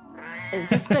 Is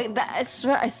this I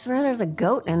swear there's a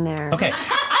goat in there. Okay,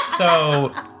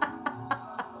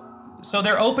 so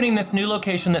they're opening this new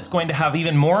location that's going to have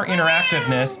even more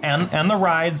interactiveness and the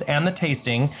rides and the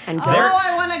tasting. And They're-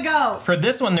 I want to go. For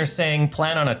this one, they're saying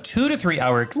plan on a 2 to 3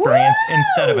 hour experience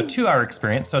instead of a 2 hour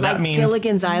experience. So that Like means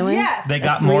Gilligan's Island. Yes. they A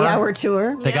got more. 3-hour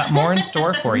tour. They got more in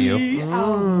store for you,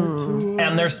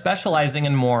 and they're specializing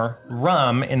in more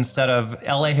rum instead of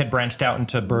LA had branched out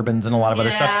into bourbons and a lot of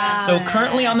other stuff. So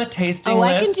currently on the tasting Oh,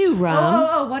 I list can do rum.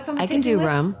 Oh, what's on the I can tasting do list?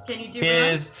 rum. Can you do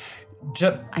is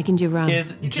I can do rum. can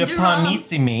do rum.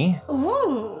 Japanissimi,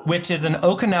 Ooh. which is an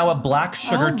Okinawa black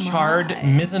sugar charred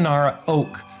Mizunara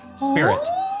oak spirit.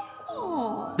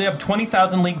 Oh. They have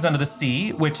 20,000 Leagues Under the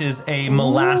Sea, which is a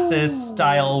molasses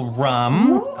style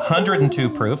rum, 102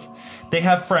 proof. They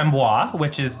have Framboise,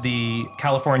 which is the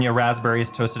California raspberries,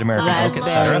 toasted American oak,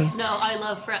 etc. No, I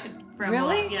love Framboise.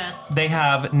 Really? Yes. They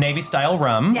have Navy style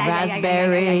rum,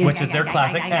 Raspberry. which is their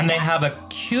classic, and they have a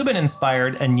Cuban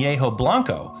inspired Añejo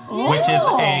Blanco, which is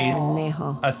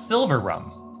Añejo. a silver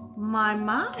rum. My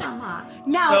mama.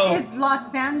 Now, So- is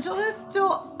Los Angeles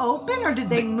still open, or did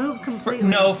they move completely?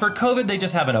 No, for COVID, they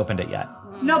just haven't opened it yet.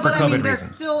 No, for but I mean, COVID they're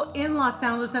reasons. still in Los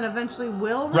Angeles and eventually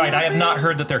will. Right, I have reopen? not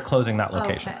heard that they're closing that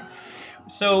location. Okay.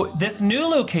 So this new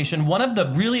location, one of the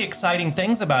really exciting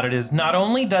things about it is not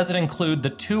only does it include the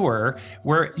tour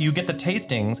where you get the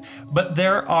tastings, but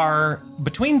there are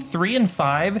between 3 and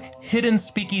 5 hidden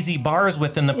speakeasy bars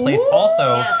within the place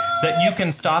also Yes. that you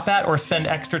can stop at or spend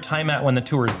extra time at when the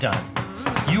tour is done.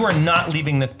 You are not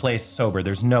leaving this place sober.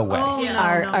 There's no way. Oh, Yeah. no,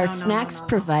 Are no, are no, snacks no, no.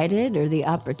 provided or the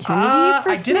opportunity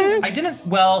for I snacks? didn't.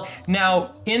 Well,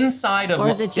 now inside Or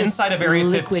is it just inside of Area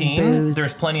liquid 15, booze?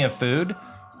 there's plenty of food,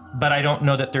 but I don't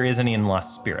know that there is any in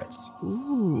Lost Spirits.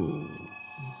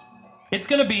 It's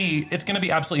gonna be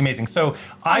absolutely amazing. So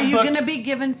Are I you booked. going to be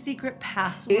given secret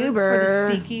passwords Uber.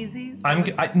 for the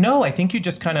speakeasies? No, I think you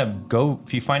just kind of go.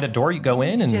 If you find a door, you go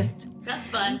in and. Just That's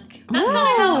fun. That's kind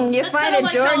of how you that's find kinda a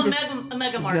like door how and just a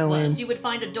Mega Mart go was. in. You would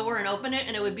find a door and open it,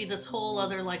 and it would be this whole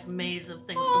other like maze of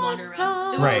things to wander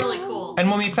around. It was Right. really cool. And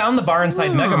when we found the bar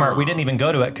inside Megamart, we didn't even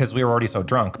go to it because we were already so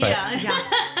drunk. But Yeah.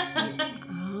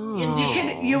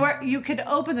 Indeed. you could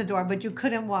open the door, but you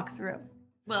couldn't walk through.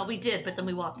 Well, we did, but then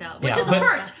we walked out, which Yeah, is a but-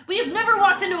 first. We have never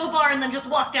walked into a bar and then just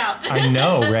walked out. I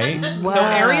know, right? So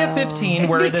Area 15,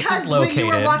 where this Because is when located. you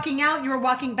were walking out, you were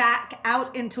walking back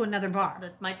out into another bar.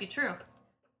 That might be true.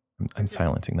 I'm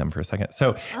silencing them for a second.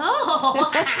 So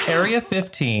Oh, Area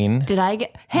 15 Did I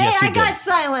get? Hey, Yes, you I got did.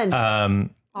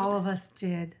 silenced. All of us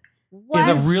did. is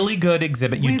a really good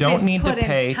exhibit. You We've don't been need to put in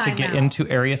pay to get timeout. into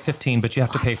Area 15, but you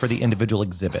have to pay for the individual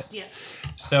exhibits. yes.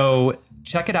 So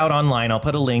check it out online. I'll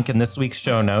put a link in this week's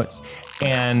show notes.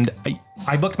 And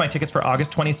I booked my tickets for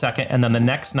August 22nd, and then the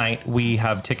next night we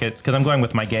have tickets because I'm going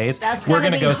with my gays. We're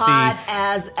gonna be go hot see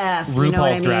as F. RuPaul's you know what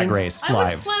I mean? Drag Race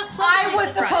live. I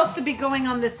was supposed to be going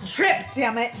on this trip,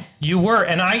 damn it. You were,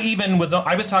 and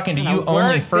I was talking to you work,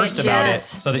 only first bitch. about it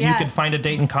Yes. so that you Yes. could find a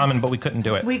date in common, but we couldn't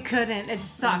do it. We couldn't. It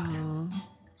sucked.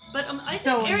 But I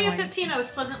So think Area annoying. 15, I was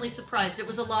pleasantly surprised. It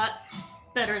was a lot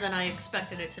better than I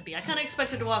expected it to be. I kind of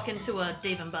expected to walk into a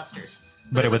Dave and Buster's.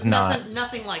 But it was not.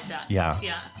 Nothing like that. Yeah.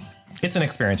 Yeah. It's an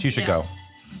experience. You should Yeah. go.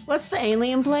 What's the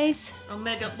alien place?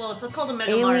 Omega, well, it's called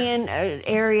Omega Alien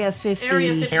Area 50.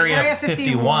 Area 50. Area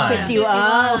 51. 50. Oh,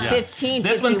 Yeah. 15.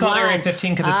 This one's called Area 51.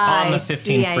 15 because it's on the I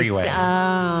 15 see, I freeway. see.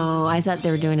 Oh, I thought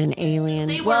they were doing an alien.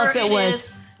 They well, were, if it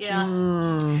was. yeah.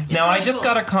 Now, I just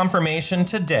got a confirmation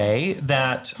today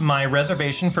that my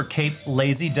reservation for Kate's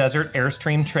Lazy Desert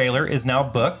Airstream trailer is now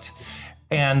booked.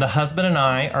 And the husband and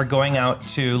I are going out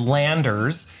to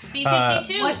Landers,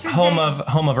 B-52. What's your home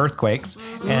date? of earthquakes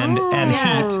and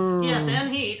Yes. heat. Yes,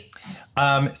 and heat.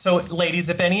 So, ladies,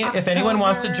 if anyone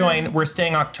wants to join, we're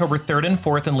staying October 3rd and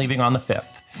 4th and leaving on the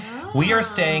 5th. We are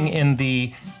staying in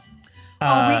the. We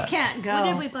can't go. What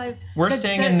did we buy? We're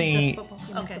staying in the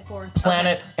Okay.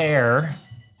 Planet Air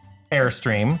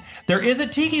Airstream. There is a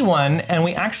tiki one, and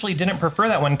we actually didn't prefer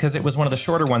that one because it was one of the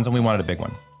shorter ones, and we wanted a big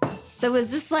one. So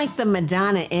is this like the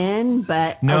Madonna Inn,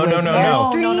 but No, with no, no, no.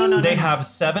 Airstream? No. They have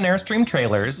 7 Airstream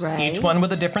trailers, Right. each one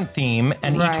with a different theme,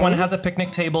 and each one Right. has a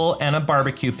picnic table and a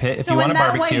barbecue pit if So you want in a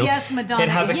that way, barbecue. yes, Madonna It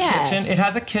has a is- Yes. kitchen. It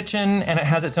has a kitchen and it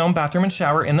has its own bathroom and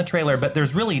shower in the trailer, but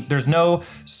there's no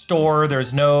store,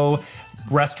 there's no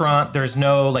restaurant, there's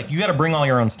no you got to bring all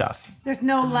your own stuff. There's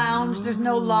no lounge. There's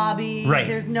no lobby. Right.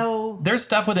 There's no. There's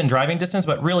stuff within driving distance,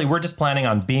 but really we're just planning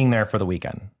on being there for the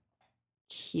weekend.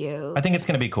 Cute. I think it's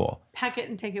going to be cool. Pack it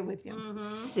and take it with you.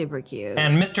 Super cute.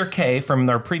 And Mr. K from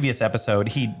our previous episode,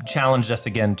 he challenged us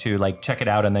again to check it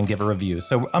out and then give a review.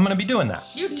 So I'm going to be doing that.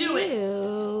 You do it.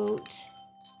 Cute.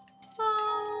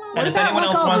 And if about, anyone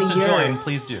like, else all wants the to join, yurts?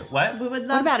 please do. What? We would What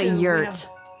love about to. a We yurt? have-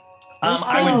 We're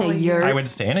staying in a yurt. I would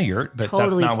stay in a yurt, but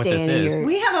Totally that's not what stay this in a is. yurt.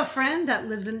 We have a friend that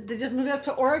lives in. They just moved up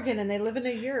to Oregon and they live in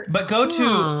a yurt. But go to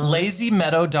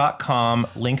lazymeadow.com,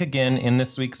 link again in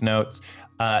this week's notes,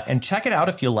 and check it out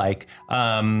if you like.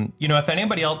 If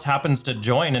anybody else happens to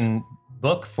join and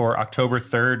book for October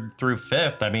 3rd through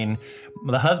 5th, I mean,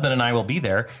 the husband and I will be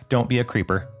there. Don't be a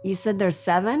creeper. You said there's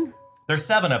 7? There's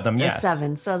 7 of them, There's yes.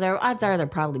 7. So their odds are they're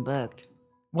probably booked.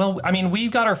 Well, I mean, we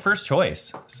got our first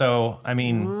choice. So, I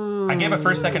mean, I gave a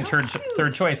first, second,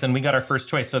 third choice, and we got our first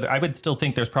choice. So I would still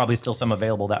think there's probably still some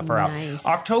available that far Nice.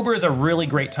 out. October is a really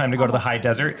great time to go to the high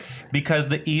desert because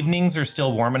the evenings are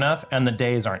still warm enough and the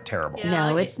days aren't terrible. Yeah,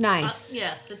 No, like it's nice.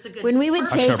 yes, it's a good. When we would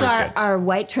take October's our, good. our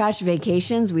white trash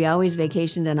vacations, we always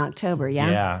vacationed in October,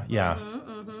 yeah? Yeah.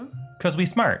 Because we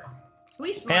smart.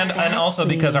 we smart. And also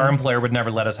because our employer would never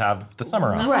let us have the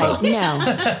summer off. Right,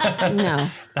 no. No.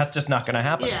 That's just not going to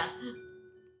happen. yeah.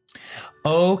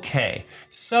 Okay,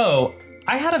 so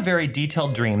I had a very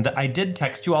detailed dream that I did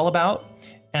text you all about,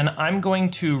 and I'm going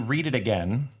to read it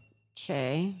again.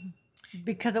 Okay.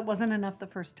 because it wasn't enough the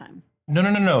first time.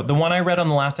 No. The one I read on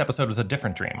the last episode was a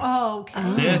different dream. Oh,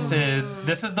 okay. This is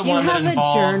the Do you one that have a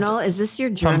involved. journal? Is this your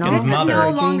journal? Pumpkin's This is mother. no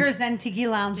Dreams. longer Zentiki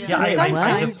Lounge. This Yeah, is I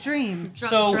Sunshine's just- Dreams.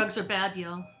 So- Drugs are bad,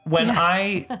 yo. When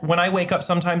I wake up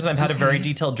sometimes and I've had a very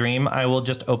detailed dream, I will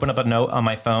just open up a note on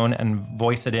my phone and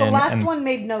voice it in. The last and one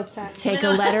made no sense. Take a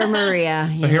letter, Maria.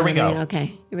 So here we go.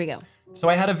 Okay, here we go. So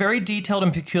I had a very detailed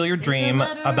and peculiar dream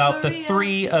letter, about the Maria.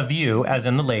 3 of you, as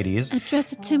in the ladies,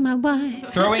 Address it to my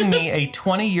wife. throwing me a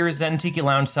 20-year Zen Tiki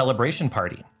Lounge celebration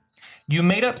party. You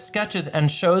made up sketches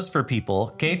and shows for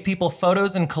people, gave people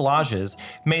photos and collages,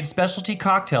 made specialty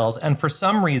cocktails, and for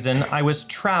some reason, I was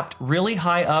trapped really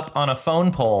high up on a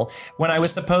phone pole when I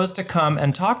was supposed to come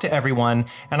and talk to everyone,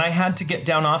 and I had to get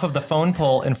down off of the phone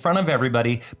pole in front of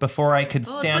everybody before I could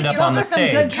stand like up on the those are some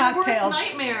good stage. Your worst Cocktails.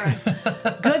 nightmare.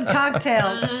 Good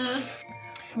cocktails.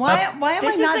 Why am I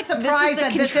This is not a- this is surprised a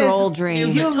that this control is dream. you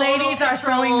It's a total ladies are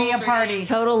throwing me a control party? dream.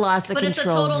 Total loss of But it's a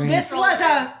control. total dream. This was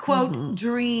a quote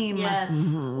dream. Yes.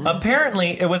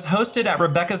 Apparently, it was hosted at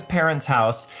Rebecca's parents'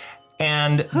 house,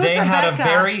 and they had a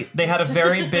Rebecca?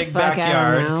 very big Fuck, I don't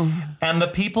backyard. know. And the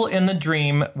people in the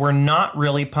dream were not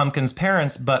really Pumpkin's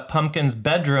parents, but Pumpkin's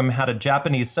bedroom had a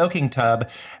Japanese soaking tub.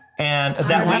 And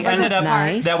that we that's ended up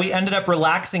nice. that we ended up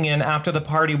relaxing in after the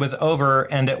party was over,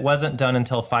 and it wasn't done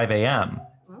until 5 a.m.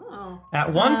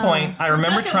 At one point, I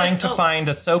remember not gonna- trying to find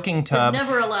a soaking tub.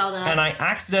 Never allow that. And I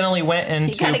accidentally went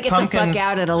into gotta get the fuck Pumpkin's.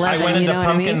 out at 11, I went you into know what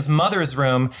I mean? Pumpkin's mother's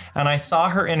room, and I saw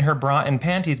her in her bra and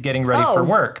panties getting ready Oh. for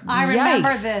work. I remember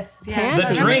Yikes. this. Yeah, Panties. I The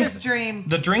remember drinks, this dream.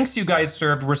 the drinks you guys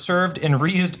served were served in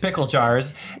reused pickle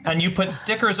jars, and you put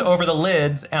stickers over the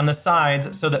lids and the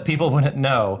sides so that people wouldn't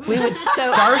know. We would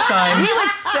so Starshine. we would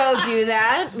so do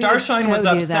that. We would Starshine was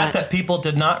so do upset that people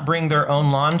did not bring their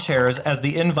own lawn chairs, as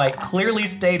the invite clearly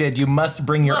stated you must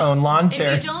bring your Look, own lawn if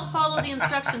chairs. you don't follow the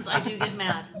instructions, I do get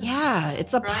mad. Yeah,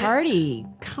 it's a Right? party.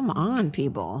 Come on,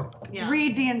 people. Yeah.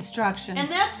 Read the instructions. And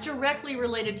that's directly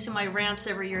related to my rants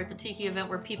every year at the Tiki event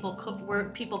where people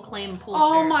claim pool chairs.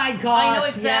 Oh my gosh, I know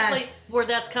exactly yes. where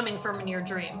that's coming from in your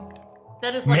dream.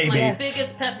 That is like Maybe. my Yes.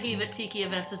 biggest pet peeve at Tiki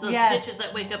events is those Yes. bitches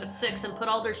that wake up at 6 and put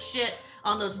all their shit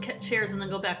on those chairs and then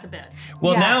go back to bed.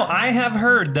 Well, Yeah. now I have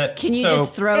heard that. Can you so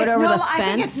just throw it It's over no, the I fence?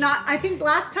 think it's not. I think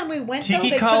last time we went, though, Tiki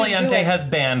they couldn't do Caliente it. has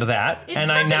banned that, It's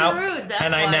and I fucking now rude, that's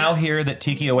and I why. now hear that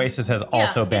Tiki Oasis has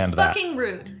also yeah, banned it's that. fucking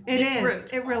rude. It it's is. rude.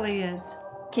 It really is.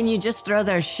 Can you just throw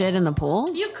their shit in the pool?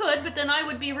 You could, but then I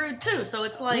would be rude too. So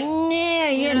it's like, Yeah,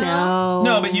 you know? know.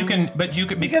 No, but you can You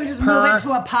can just move it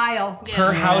to a pile. yeah,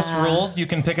 per house rules. You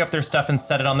can pick up their stuff and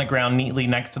set it on the ground neatly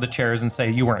next to the chairs and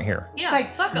say you weren't here. yeah, It's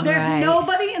like fuck 'em. there's Right.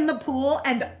 nobody in the pool,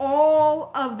 and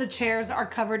all of the chairs are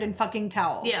covered in fucking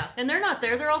towels. Yeah, and they're not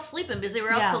there. They're all sleeping because they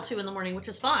were out Yeah. till 2 in the morning, which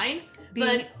is fine. Be-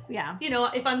 But yeah. you know,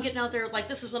 if I'm getting out there, like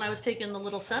this is when I was taking the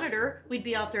little senator, we'd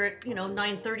be out there at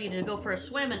 9:30 to go for a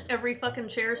swim, and every fucking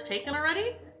chair's taken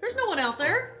already. There's no one out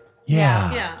there.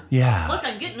 Yeah. Yeah. Yeah. Look,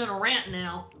 I'm getting in a rant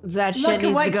now. That shit Look at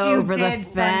needs what to go you over the did,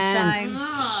 fence. Sunshine.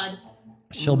 God.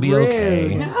 She'll be okay.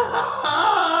 Rude.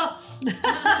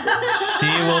 She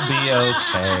will be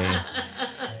okay.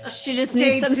 She just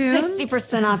Stay needs some tuned.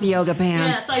 60% off yoga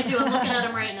pants. Yes, I do. I'm looking at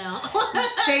him right now.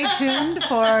 Stay tuned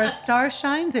for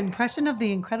Starshine's impression of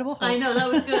the Incredible Hulk. I know that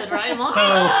was good, right? I'm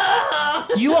all-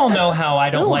 So you all know how I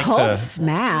don't Ooh, like Hulk to.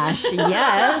 smash.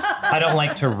 Yes. I don't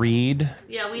like to read,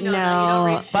 yeah, we know that you don't No,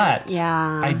 read shit. but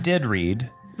Yeah. I did read.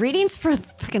 Reading's for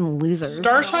fucking losers.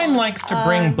 Starshine likes to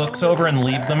bring books over and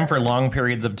leave them for long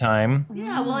periods of time.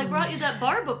 Yeah, well, I brought you that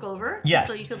bar book over, Yes.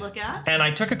 so you could look at. And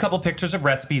I took a couple pictures of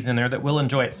recipes in there that we'll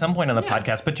enjoy at some point on the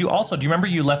podcast. But you also, do you remember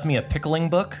you left me a pickling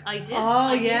book? I did. Oh,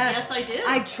 I did. yes. Yes, I did.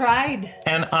 I tried.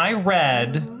 And I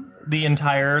read the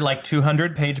entire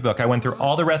 200-page book. I went through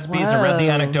all the recipes and read the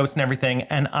Whoa. anecdotes and everything,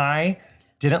 and I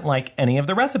didn't like any of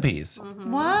the recipes.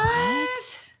 What?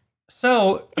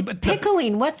 So, It's but-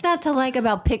 pickling. What's not to like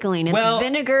about pickling? It's Well-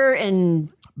 vinegar and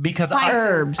because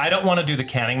Herbs. I don't want to do the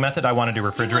canning method. I want to do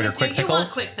refrigerator quick You want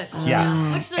pickles. quick pickles.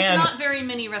 Yeah. Which there's And- not very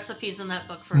many recipes in that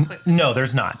book for quick pickles. No,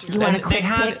 there's not. You want a And quick they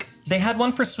had pick? they had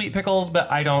one for sweet pickles,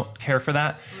 but I don't care for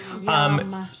that.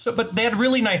 So, but they had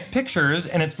really nice pictures,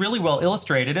 and it's really well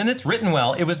illustrated, and it's written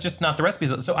well. It was just not the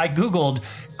recipes. So I googled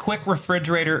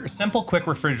simple quick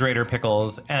refrigerator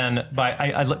pickles, and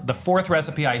I looked, the fourth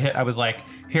recipe I hit, I was like,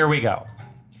 here we go.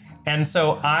 And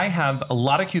so I have a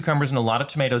lot of cucumbers and a lot of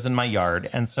tomatoes in my yard.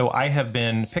 And so I have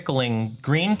been pickling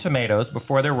green tomatoes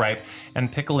before they're ripe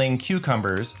and pickling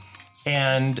cucumbers.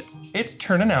 And it's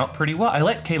turning out pretty well. I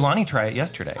let Kaylani try it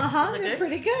yesterday. Huh? it They're good?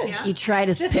 pretty good. Yeah. you tried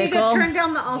his Just need to pickle. turn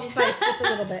down the allspice just a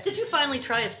little bit. Did you finally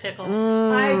try his pickle?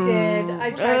 I did.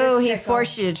 I tried Oh, his he pickle.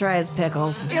 forced you to try his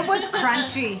pickles. It was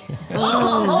crunchy.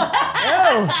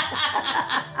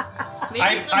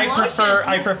 Maybe some I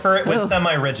lotion. prefer it with Oh.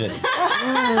 semi-rigid.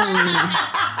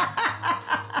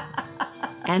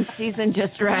 And seasoned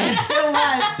just right. It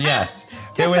was. Yes.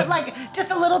 Just It was,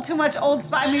 just a little too much old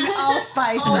spice. I mean,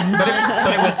 allspice.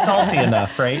 but it was salty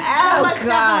enough, right? It Oh, was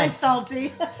God. definitely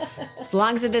salty. As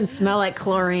long as it didn't smell like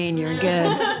chlorine, you're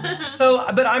good. So,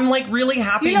 but I'm really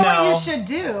happy You know now. what you should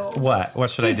do? What? What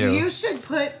should I Is do? You should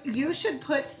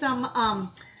put some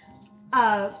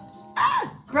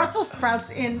Brussels sprouts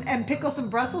in and pickle some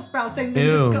Brussels sprouts and then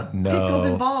Ew, just go no. pickles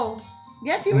and balls.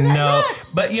 Yes, you would. No,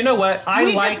 Yes. but you know what?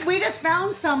 We just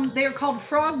found some. They're called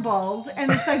frog balls,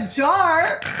 and it's a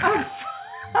jar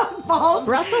of balls.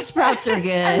 Brussels sprouts are And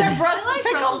they're good. like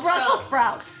pickled Brussels Brussels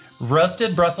sprouts.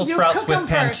 roasted Brussels You sprouts cook with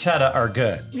them first. pancetta are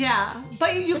good. Yeah,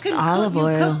 but you can olive cook, you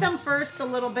oil. cook them first a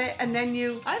little bit, and then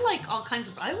you. I like all kinds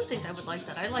of. I would think I would like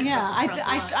that. I like Yeah, Brussels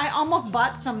sprouts a lot. I almost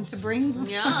bought some to bring. For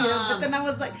you, but then I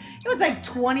was like, it was like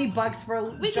 $20 for a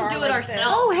We jar can do it like this.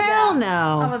 ourselves. Oh, hell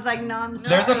I no. was like, no, I'm sorry.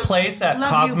 There's a place at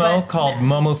Love you, Cosmo but- called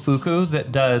Momofuku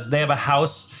that does. They have a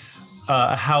house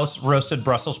roasted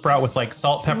Brussels sprout with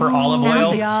salt, pepper, olive Sounds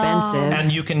oil. expensive.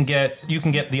 And you can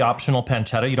get the optional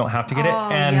pancetta. You don't have to get it. Oh,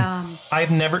 And yum.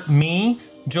 I've never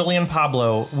Julie and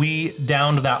Pablo, we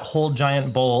downed that whole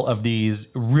giant bowl of these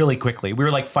really quickly. We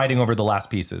were like fighting over the last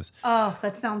pieces. Oh,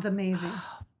 that sounds amazing.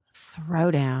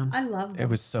 Throwdown. I love It them.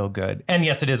 was so good. And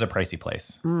yes, it is a pricey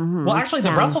place. Well, actually, the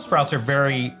Brussels sprouts are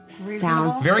very,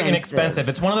 Sounds very inexpensive.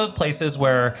 It's one of those places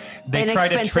where they try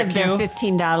to trick They're you.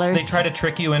 $15. They try to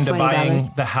trick you into $20. buying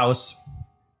the house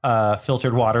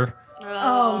filtered water.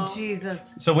 Oh,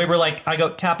 Jesus. So we were like, I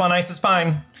go, tap on ice is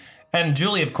fine. And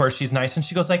Julie, of course, she's nice. And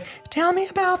she goes like, tell me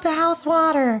about the house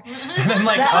water. And I'm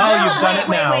like, oh, you've done it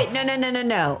now. Wait.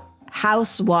 No.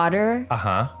 House water?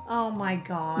 Uh-huh. Oh, my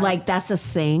God. Like, that's a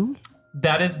thing?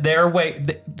 That is their way.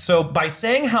 So by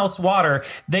saying house water,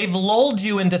 they've lulled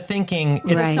you into thinking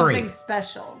it's Right. free. Something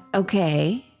special.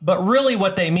 Okay. But really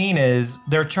what they mean is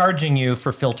they're charging you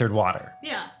for filtered water.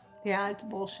 Yeah. Yeah, it's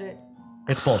bullshit.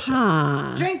 It's bullshit.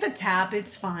 Drink the tap.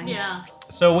 It's fine. Yeah.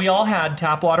 So we all had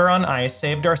tap water on ice,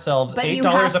 saved ourselves But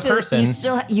 $8 a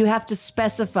person. You have to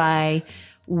specify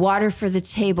water for the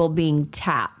table being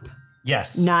tap,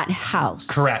 Yes. not house.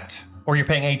 Correct. Or you're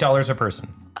paying $8 a person.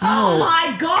 Oh,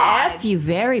 my God. F you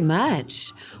very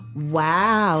much.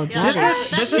 Wow. Yeah, This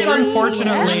is That's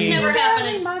unfortunately never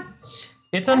happening. Much.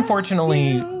 it's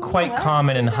unfortunately quite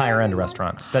common in higher end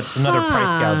restaurants. That's another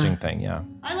price gouging thing, yeah.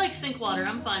 I like sink water.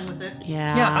 I'm fine with it.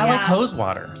 Yeah. Yeah, I like hose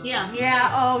water. Yeah.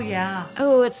 Yeah. Oh, yeah.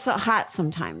 Oh, it's so hot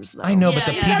sometimes, though. I know, but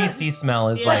the Yeah, yeah. PVC smell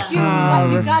is Yeah. like You gotta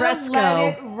Refresco.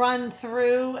 let it run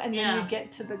through, and then Yeah. you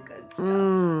get to the good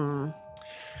stuff.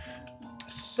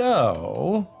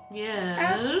 so. Yes.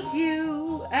 F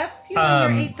you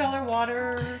Um, and your $8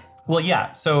 water. Well,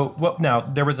 yeah. So now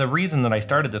there was a reason that I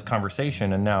started this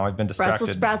conversation, and now I've been distracted.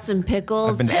 Brussels sprouts and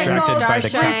pickles. I've been and distracted by the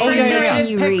Starshine. Oh, yeah, yeah, yeah.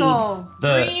 Making you read. Pickles.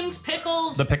 The- Dreams,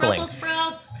 pickles, the pickling. Brussels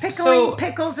sprouts. Pickling So-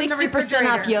 pickles in the 60% refrigerator.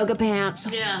 off yoga pants.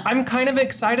 Yeah. I'm kind of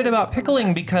excited about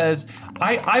pickling because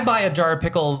I buy a jar of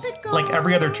pickles like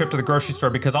every other trip to the grocery store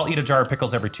because I'll eat a jar of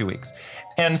pickles every 2 weeks.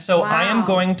 And so I am Wow.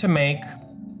 going to make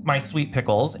my sweet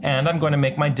pickles and I'm going to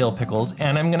make my dill pickles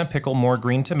and I'm going to pickle more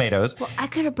green tomatoes. I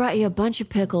could have brought you a bunch of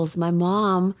pickles. My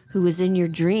mom, who was in your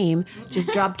dream,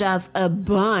 just dropped off a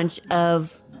bunch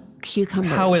of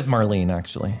cucumbers. How is Marlene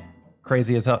actually?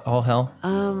 Crazy as all hell?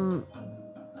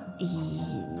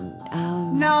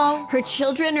 No. Her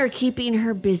children are keeping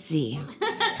her busy.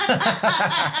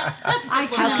 How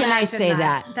can I say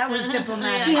that? That was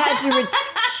diplomatic. She had to.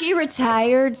 She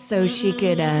retired so she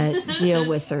could deal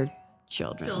with her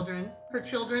children. Her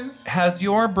children's. Has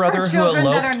your brother Her who children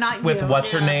that are eloped not with you.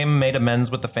 what's her Yeah. name made amends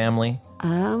with the family?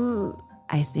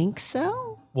 I think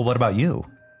so. Well, what about you?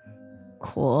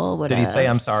 Cool. What Did he say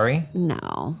I'm else? sorry?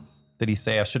 No. Did he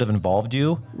say I should have involved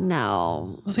you?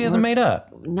 No. So he hasn't made up.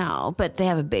 No. But they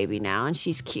have a baby now, and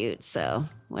she's cute. So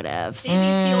whatevs.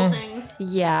 Baby steal things.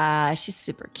 Yeah, she's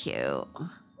super cute. All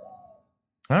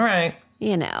right.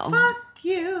 You know. Fuck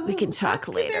you. We can talk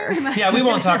later. Yeah, we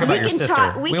won't talk about We your can sister.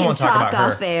 talk. We can won't talk talk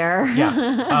about off her. air.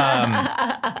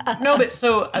 Yeah. No, but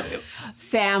so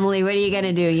Family. What are you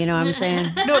gonna do? You know what I'm saying?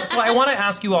 no. So I want to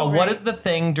ask you all: what is the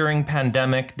thing during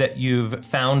pandemic that you've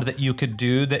found that you could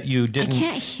do that you didn't?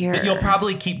 can't hear. That you'll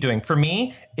probably keep doing. For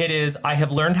me, it is I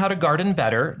have learned how to garden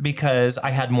better because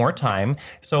I had more time.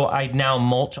 So I now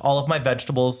mulch all of my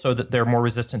vegetables so that they're more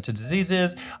resistant to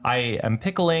diseases. I am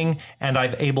pickling, and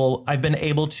I've been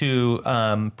able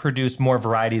to produce more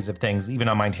varieties of things even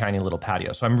on my tiny little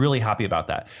patio. So I'm really happy about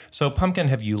that. So Pumpkin,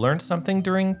 have you learned something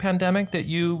during pandemic that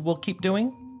you will keep doing?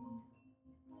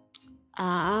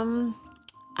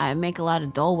 I make a lot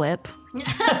of Dole Whip. And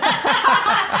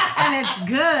it's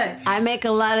good. I make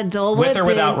a lot of Dole Whip. With or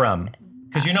without and- rum?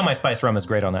 Because you know my spiced rum is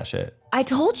great on that shit. I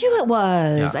told you it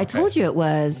was. Yeah, I okay. told you it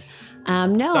was. No,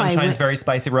 I Sunshine's went. very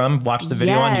spicy rum. Watch the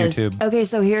video on Yes. YouTube. Okay,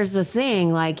 so here's the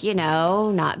thing, like, you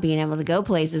know, not being able to go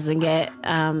places and get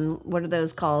what are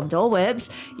those called? Dole Whips.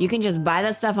 You can just buy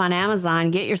that stuff on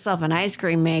Amazon, get yourself an ice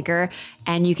cream maker,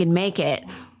 and you can make it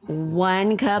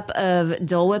 1 cup of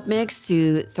Dole Whip mix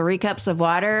to 3 cups of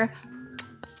water.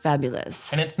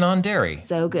 Fabulous. And it's non-dairy.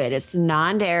 So good. It's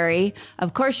non-dairy.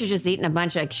 Of course, you're just eating a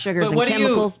bunch of sugars But and what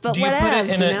chemicals, but do you put whatever,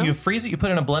 it in you know? you freeze it, you put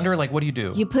it in a blender, like what do you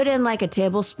do? You put in like a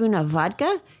tablespoon of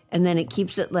vodka, and then it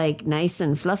keeps it like nice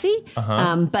and fluffy.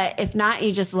 But if not,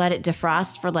 you just let it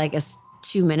defrost for like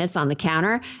 2 minutes on the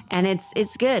counter, and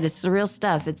it's good. It's the real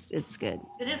stuff. It's good.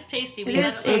 It is tasty. It We had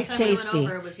is- it it's last time we went tasty.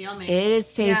 over. It was yummy. It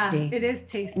is tasty, Yeah, it is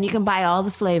tasty. and you can buy all the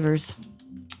flavors.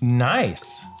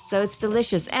 Nice. So it's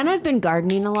delicious. And I've been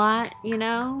gardening a lot, you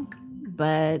know,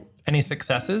 but Any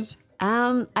successes?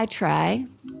 I try.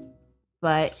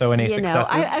 But So any you know,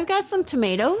 successes? I've got some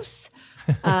tomatoes.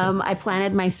 I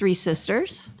planted my 3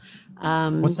 sisters.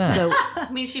 What's that? So, I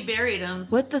mean, she buried him.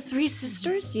 what, the three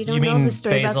sisters? You don't You know mean the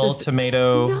story basil, about the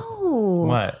tomato? No.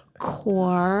 What?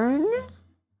 Corn,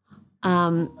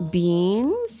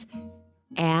 beans,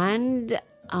 and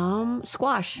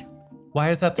squash. Why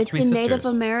is that the It's three a sisters? Native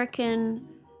American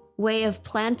way of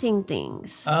planting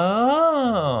things.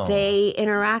 Oh. They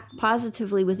interact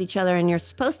positively with each other, and you're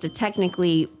supposed to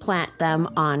technically plant them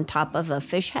on top of a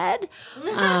fish head. But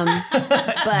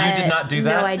You did not do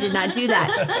that? No, I did not do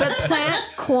that. But plant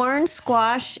corn,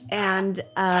 squash, and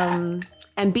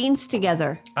beans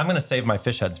together. I'm going to save my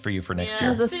fish heads for you for next Yes,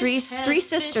 year. The three fish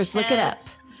sisters, look it up.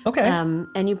 heads. Okay.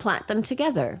 And you plant them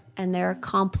together, and they're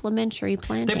complementary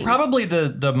plantings. They probably,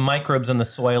 the microbes in the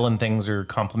soil and things are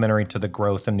complementary to the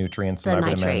growth and nutrients. the I would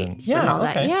imagine. nitrates and all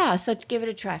that. okay. Yeah, so give it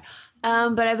a try.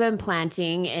 But I've been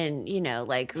planting and,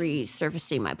 like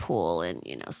resurfacing my pool and,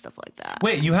 stuff like that.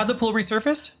 Wait, you had the pool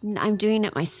resurfaced? I'm doing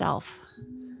it myself.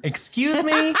 Excuse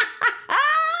me?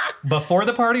 Before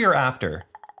the party or after?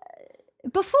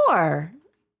 Before.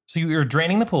 So you were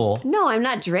draining the pool. No, I'm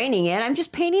not draining it. I'm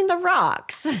just painting the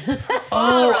rocks.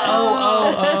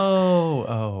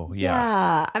 Oh, yeah.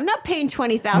 Yeah, I'm not paying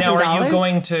 $20,000. Now, are you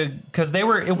going to? Because they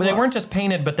weren't just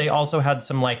painted, but they also had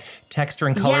some like texture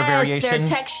and color yes, variation. their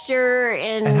texture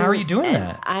and. And how are you doing and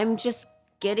that? I'm just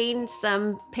getting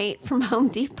some paint from Home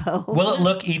Depot. Will it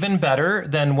look even better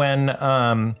than when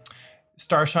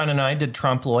Starshine and I did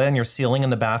trompe l'oeil on your ceiling in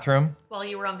the bathroom? While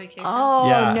you were on vacation. Oh,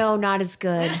 Yeah. no, not as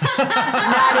good. Not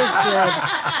as good.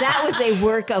 That was a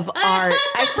work of art.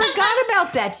 I forgot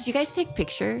about that. Did you guys take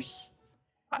pictures?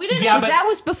 We didn't. Yeah, have but- That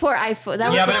was before iPhone.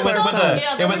 That Yeah, was but it was before with phone.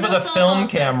 a- there it was were with no a cell film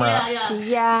phones then. camera. Yeah.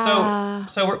 Yeah.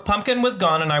 So Pumpkin was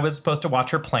gone, and I was supposed to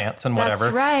watch her plants and That's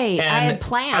whatever. right. I And had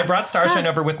plants. I brought Starshine Huh.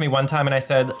 over with me one time, and I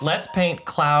said, "Let's paint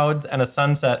clouds and a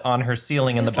sunset on her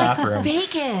ceiling in the bathroom."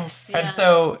 Vegas. And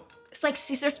so, It's like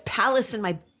Caesar's Palace in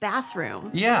my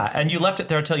bathroom. yeah, and you left it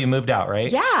there till you moved out, right?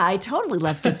 Yeah, I totally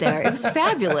left it there. It was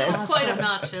fabulous. It's quite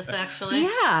obnoxious, actually.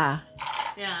 Yeah.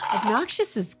 Yeah.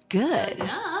 Obnoxious is good.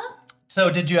 Yeah. So,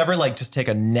 did you ever like just take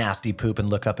a nasty poop and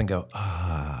look up and go,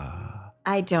 "Ah"?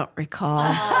 I don't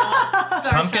recall.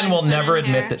 Pumpkin will never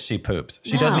admit that she poops.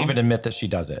 She doesn't No. even admit that she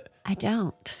does it. I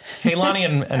don't. Kaylani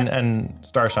and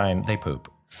Starshine, they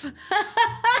poop.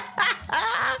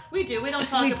 We do. We don't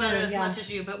talk We about do, it as yeah. much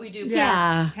as you, but we do.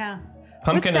 Yeah. Yeah.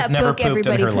 Pumpkin What's has that never book pooped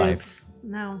in everybody her poops? life.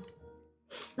 No.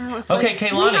 No, it's Okay, like, We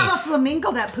Kaylani. have a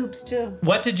flamingo that poops too.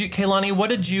 Kaylani, what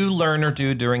did you learn or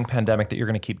do during pandemic that you're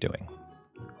going to keep doing?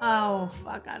 Oh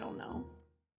fuck, I don't know.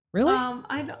 Really?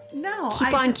 I don't know.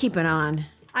 keep on keeping on.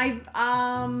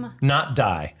 Not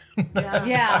die.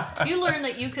 Yeah. You learned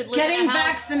that you could live Getting in a house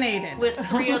vaccinated. with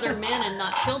 3 other men and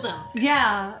not kill them.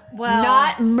 Yeah. Well.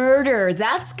 Not murder.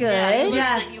 That's good. Yeah, you learned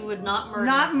Yes. that you would not murder.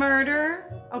 Not murder.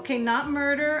 Okay, not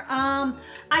murder.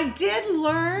 I did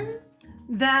learn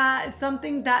that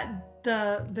something that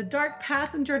the dark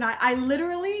passenger and I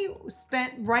literally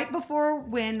spent right before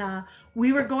when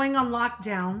we were going on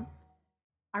lockdown.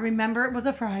 I remember it was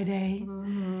a Friday,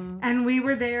 and we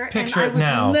were there. Picture and I it was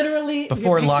now. Literally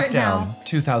Before picture it now. lockdown,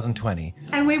 2020.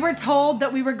 And we were told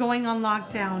that we were going on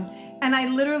lockdown. And I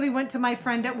literally went to my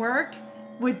friend at work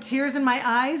with tears in my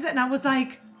eyes, and I was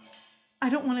like, I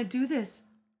don't want to do this.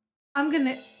 I'm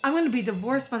gonna be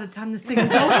divorced by the time this thing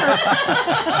is over.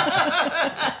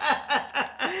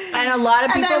 And a lot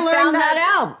of And I people learned found that-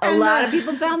 that out. A and, lot of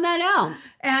people found that out.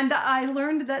 And I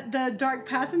learned that the dark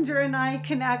passenger and I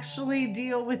can actually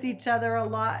deal with each other a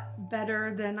lot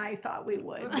better than I thought we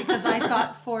would, because I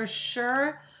thought for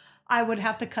sure I would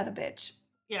have to cut a bitch.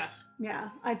 Yeah. Yeah,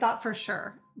 I thought for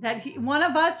sure that one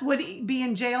of us would be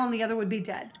in jail and the other would be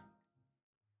dead.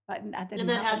 But that didn't And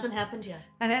that happen. hasn't happened yet.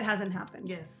 And it hasn't happened.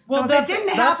 Yes. So if it didn't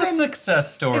that's happen, a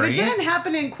success story. if it didn't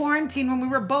happen in quarantine when we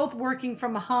were both working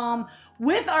from home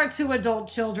with our 2 adult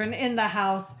children in the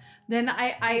house, then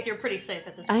You're pretty safe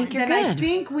at this I point. think you're then I good.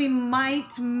 think we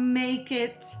might make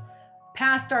it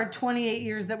past our 28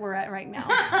 years that we're at right now.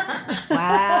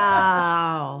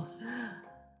 Wow.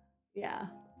 Yeah.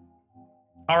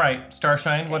 All right,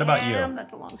 Starshine, what about Damn, you?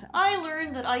 that's a long time. I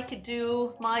learned that I could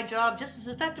do my job just as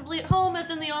effectively at home as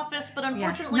in the office, but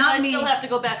unfortunately not I me. still have to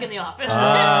go back in the office.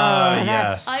 Ah, That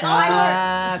yes.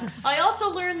 sucks. I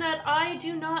also learned that I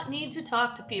do not need to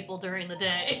talk to people during the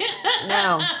day.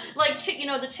 No. Like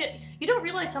you don't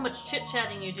realize how much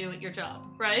chit-chatting you do at your job,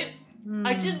 right?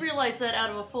 I did realize that out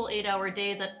of a full 8-hour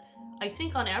day that I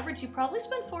think on average you probably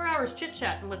spend 4 hours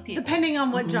chit-chatting with people. Depending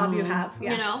on what job you have.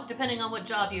 Yeah. You know, depending on what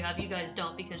job you have. You guys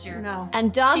don't because you're No.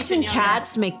 And dogs Keeping and young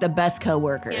cats make the best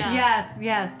coworkers. Yeah. Yes,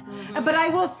 yes. But I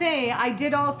will say, I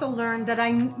did also learn that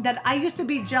I used to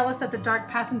be jealous that the dark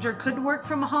passenger could work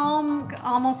from home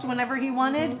almost whenever he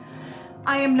wanted.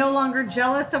 I am no longer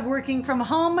jealous of working from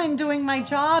home and doing my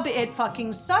job. It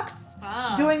fucking sucks.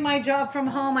 Doing my job from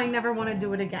home, I never want to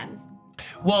do it again.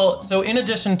 Well, so in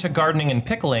addition to gardening and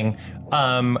pickling,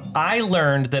 I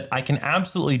learned that I can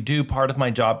absolutely do part of my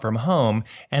job from home.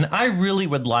 And I really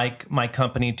would like my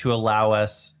company to allow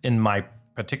us, in my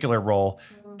particular role,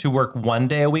 to work 1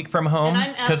 day a week from home. And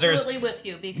I'm absolutely with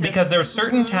you because there's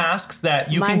certain tasks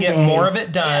that you can get more of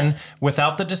it done Yes.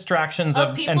 without the distractions Of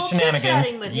and people shenanigans.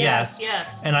 chit-chatting with you.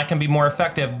 Yes. And I can be more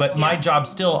effective. But my Yeah. job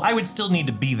I would still need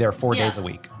to be there 4 days a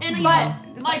week. And you know,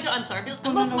 my job, I'm sorry, because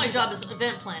most of my job is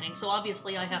event planning, so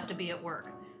obviously I have to be at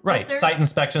work. Right. Site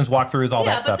inspections, walkthroughs, all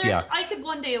that stuff. Yeah. I could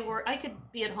I could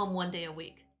be at home 1 day a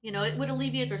week. You know, it would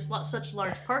alleviate. There's such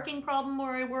large parking problem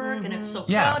where I work, and it's so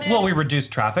Yeah. crowded. Well, we reduce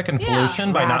traffic and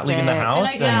pollution by not leaving the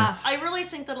Traffic. house. I really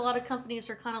think that a lot of companies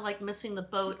are kind of like missing the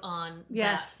boat on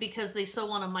Yes. that because they so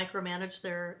want to micromanage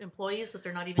their employees that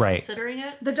they're not even Right. considering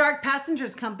it. The Dark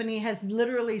Passengers Company has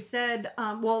literally said,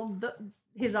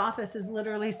 his office has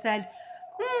literally said,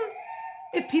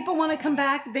 if people want to come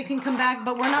back, they can come back,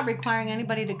 but we're not requiring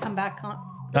anybody to come back.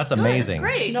 That's Good, amazing. It's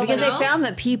great. Because you know? they found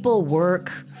that people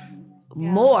work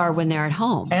more when they're at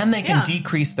home. And they can Yeah.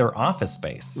 decrease their office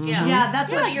space. Yeah, Yeah, that's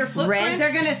what your footprint.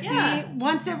 they're gonna see. Yeah.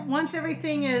 Once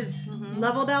everything is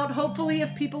leveled out. Hopefully,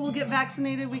 if people will get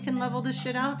vaccinated, we can level this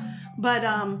shit out. But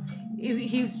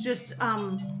he's just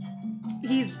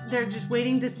they're just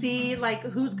waiting to see like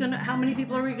how many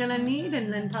people are we gonna need,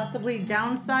 and then possibly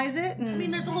downsize it. And I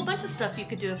mean, there's a whole bunch of stuff you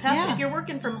could do. If you're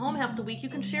working from home half the week, you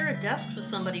can share a desk with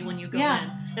somebody when you go Yeah.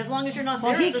 in, as long as you're not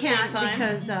well, there he at the same can't time.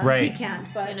 because Right. he can't.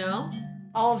 But you know,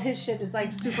 all of his shit is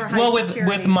like super high. Well, with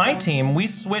security, my so- team, we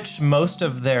switched most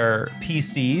of their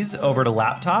PCs over to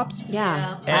laptops.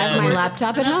 Yeah. And I have my we're-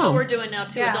 laptop and at that's what home. we're doing now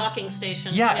too. Yeah. A docking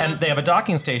station. Yeah, and they have a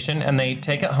docking station, and they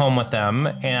take it home with them.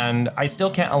 And I still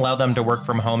can't allow them to work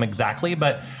from home exactly,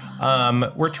 but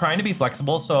we're trying to be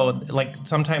flexible. So, like,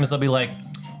 sometimes they'll be like,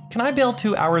 "Can I bail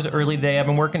 2 hours early today? I've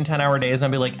been working 10-hour days." And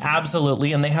I'll be like,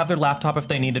 "Absolutely." And they have their laptop if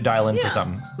they need to dial in for Yeah.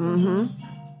 something.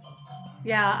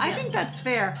 Yeah, I think that's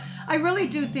fair. I really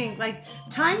do think like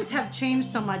times have changed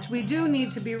so much. We do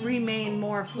need to remain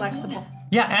more flexible.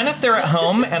 Yeah, and if they're at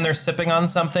home and they're sipping on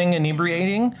something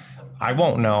inebriating, I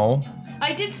won't know.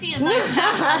 I did see a nice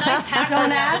hack Don't on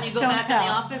that ask, when you go don't back in the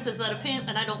tell. office. Is that a pin?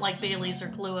 And I don't like Bailey's or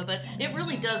Kahlua, but it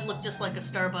really does look just like a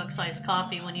Starbucks iced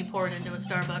coffee when you pour it into a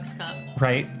Starbucks cup.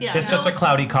 Right? Yeah, It's just a no.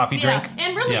 cloudy coffee drink.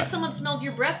 And really, Yeah. if someone smelled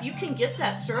your breath, you can get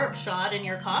that syrup shot in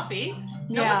your coffee.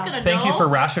 No Yeah. one's gonna Thank know. you for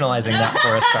rationalizing that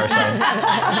for us, Starshine.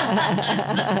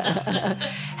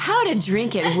 How to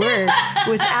drink at work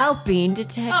without being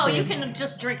detected. Oh, you can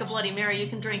just drink a Bloody Mary. You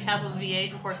can drink half of a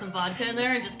V8 and pour some vodka in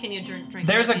there, and just can you drink?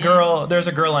 There's a V8?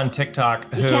 girl on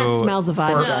TikTok who can't smell the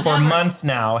vodka. for months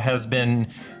now has been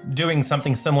doing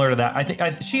something similar to that. I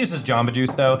think she uses Jamba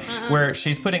Juice though, where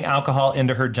she's putting alcohol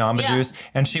into her Jamba Yeah. Juice,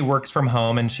 and she works from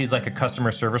home, and she's like a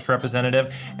customer service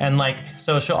representative, and like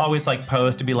so she'll always like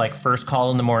pose to be like first call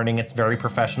in the morning. It's very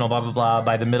professional, blah blah blah.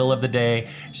 By the middle of the day,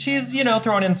 she's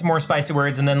throwing in some more spicy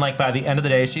words, and then like by the end of the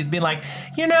day, she's being like,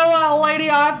 you know what, lady,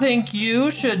 I think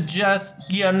you should just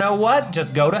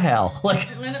just go to hell. Like,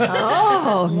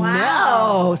 Oh,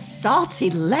 no.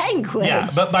 Salty language. yeah,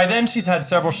 but by then she's had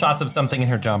several shots of something in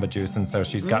her Jamba Juice, and so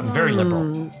she's gotten very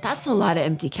liberal. That's a lot of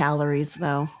empty calories,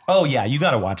 though. Oh yeah, you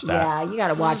got to watch that. Yeah, you got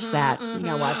to watch that. You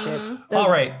got to watch it. All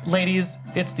right, ladies,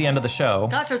 it's the end of the show.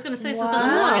 Gosh, I was going to say this has been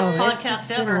the longest podcast It's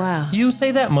been ever. a while. You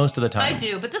say that most of the I time.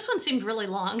 do, but this one seemed really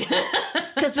long.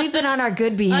 Because we've been on our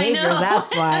good behavior, know.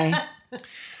 that's why.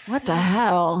 What the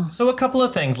hell? So a couple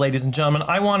of things, ladies and gentlemen.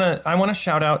 I wanna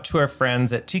shout out to our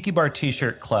friends at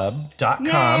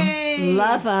TikiBarTshirtClub.com. Yay.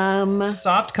 Love them.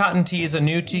 Soft Cotton Tees, a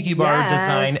new Tiki Bar Yes.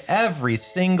 design every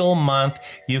single month.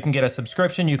 You can get a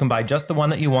subscription. You can buy just the one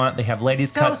that you want. They have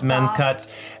ladies' So cuts, men's soft. cuts,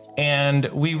 and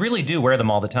we really do wear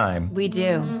them all the time. We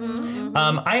do.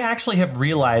 I actually have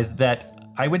realized that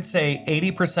I would say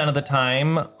 80% of the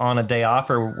time on a day off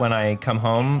or when I come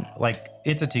home, like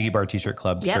it's a Tiki Bar T-shirt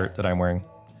Club Yep. shirt that I'm wearing.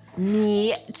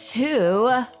 Me too.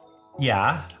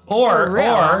 Yeah. For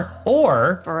real.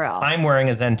 Or For real. I'm wearing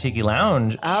a Zen Tiki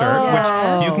Lounge shirt,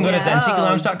 which you can go to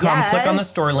zentikilounge.com, click on the yes.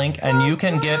 store link, and you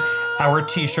can get our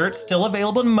t-shirts, still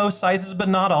available in most sizes, but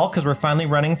not all, because we're finally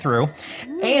running through.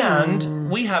 And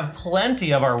we have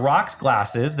plenty of our rocks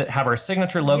glasses that have our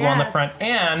signature logo on the Yes. front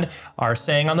and our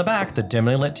saying on the back, the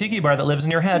dimly lit tiki bar that lives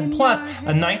in your head, plus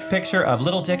a nice picture of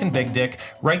Little Dick and Big Dick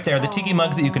right there, the tiki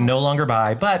mugs that you can no longer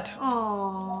buy, but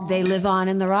They live on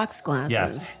in the rocks glasses.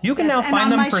 yes, you can now and find on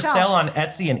them my for shelf. sale on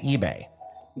Etsy and eBay.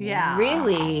 Yeah.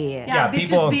 Really? Yeah, but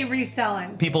people- just be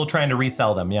reselling. People trying to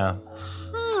resell them, yeah.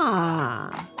 Huh.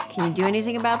 Can you do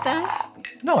anything about that?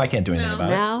 No, I can't do anything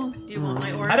about it. No? Do you want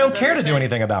my order? I don't care to do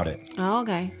anything about it. Oh,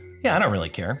 okay. Yeah, I don't really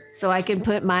care. So I can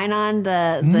put mine on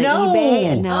the No. eBay?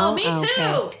 And no? Oh, me Okay.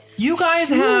 too. You guys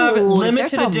have Ooh,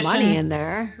 limited there's edition no money in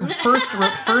there.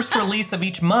 first release of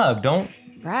each mug. Don't.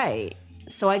 Right.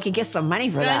 So I could get some money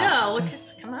for I that. know. Which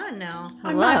is come on now.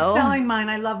 I'm Hello? not selling mine.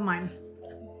 I love mine.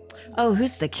 Oh,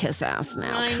 who's the kiss ass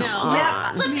now? I Come know. on.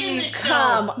 Yeah. Let's end this show.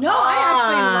 Come No, I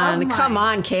actually love mine. Come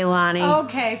on, Kaylani.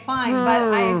 Okay, fine,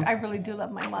 but I really do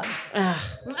love my mugs.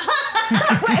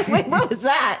 Wait, what was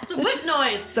that? It's a whip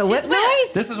noise. It's a whip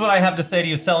noise? This is what I have to say to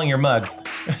you selling your mugs.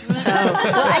 Well,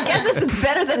 I guess this is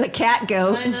better than the cat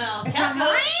goat. I know.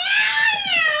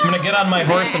 I'm gonna get on my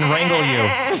horse and wrangle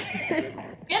you.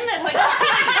 In this,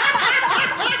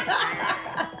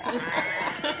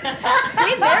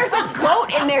 See, there's a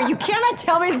goat in there. You cannot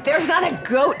tell me that there's not a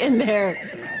goat in there.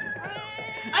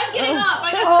 I'm getting off.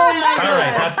 I got Oh my All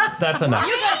right, that's enough.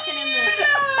 You guys can end this.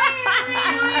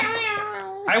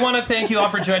 I want to thank you all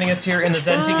for joining us here in the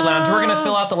Zen Tiki Lounge. We're going to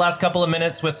fill out the last couple of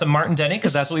minutes with some Martin Denny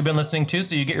because that's what we've been listening to.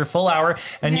 So you get your full hour,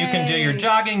 and you can do your Yay.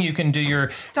 jogging, you can do your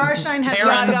Starshine has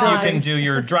errands, shot you on. can do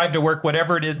your drive to work,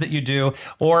 whatever it is that you do.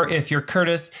 Or if you're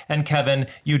Curtis and Kevin,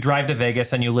 you drive to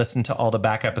Vegas and you listen to all the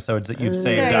back episodes that you've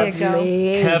saved There up. you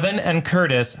go. Kevin and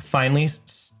Curtis finally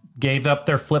gave up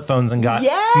their flip phones and got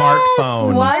Yes!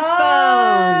 smartphones.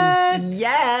 Smartphones.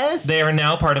 Yes. They are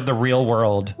now part of the real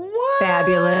world.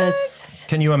 Fabulous.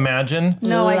 Can you imagine?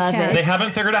 No, I Love can't. it. They haven't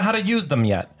figured out how to use them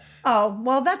yet. Oh,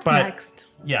 well, that's But- next.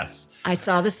 Yes. I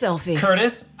saw the selfie.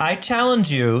 Curtis, I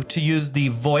challenge you to use the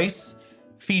voice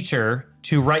feature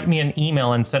to write me an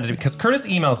email and send it because Curtis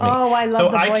emails me. Oh, I love so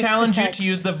the I voice to challenge you text. to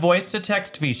use the voice to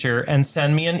text feature and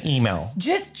send me an email.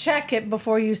 Just check it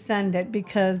before you send it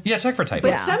because Yeah, check for typos.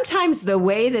 But sometimes the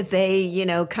way that they,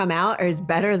 come out is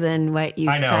better than what you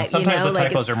I know. type. Sometimes the like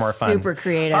typos it's are more fun. Super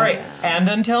creative. All right. And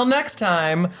until next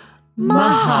time,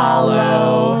 Mahalo.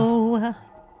 oh.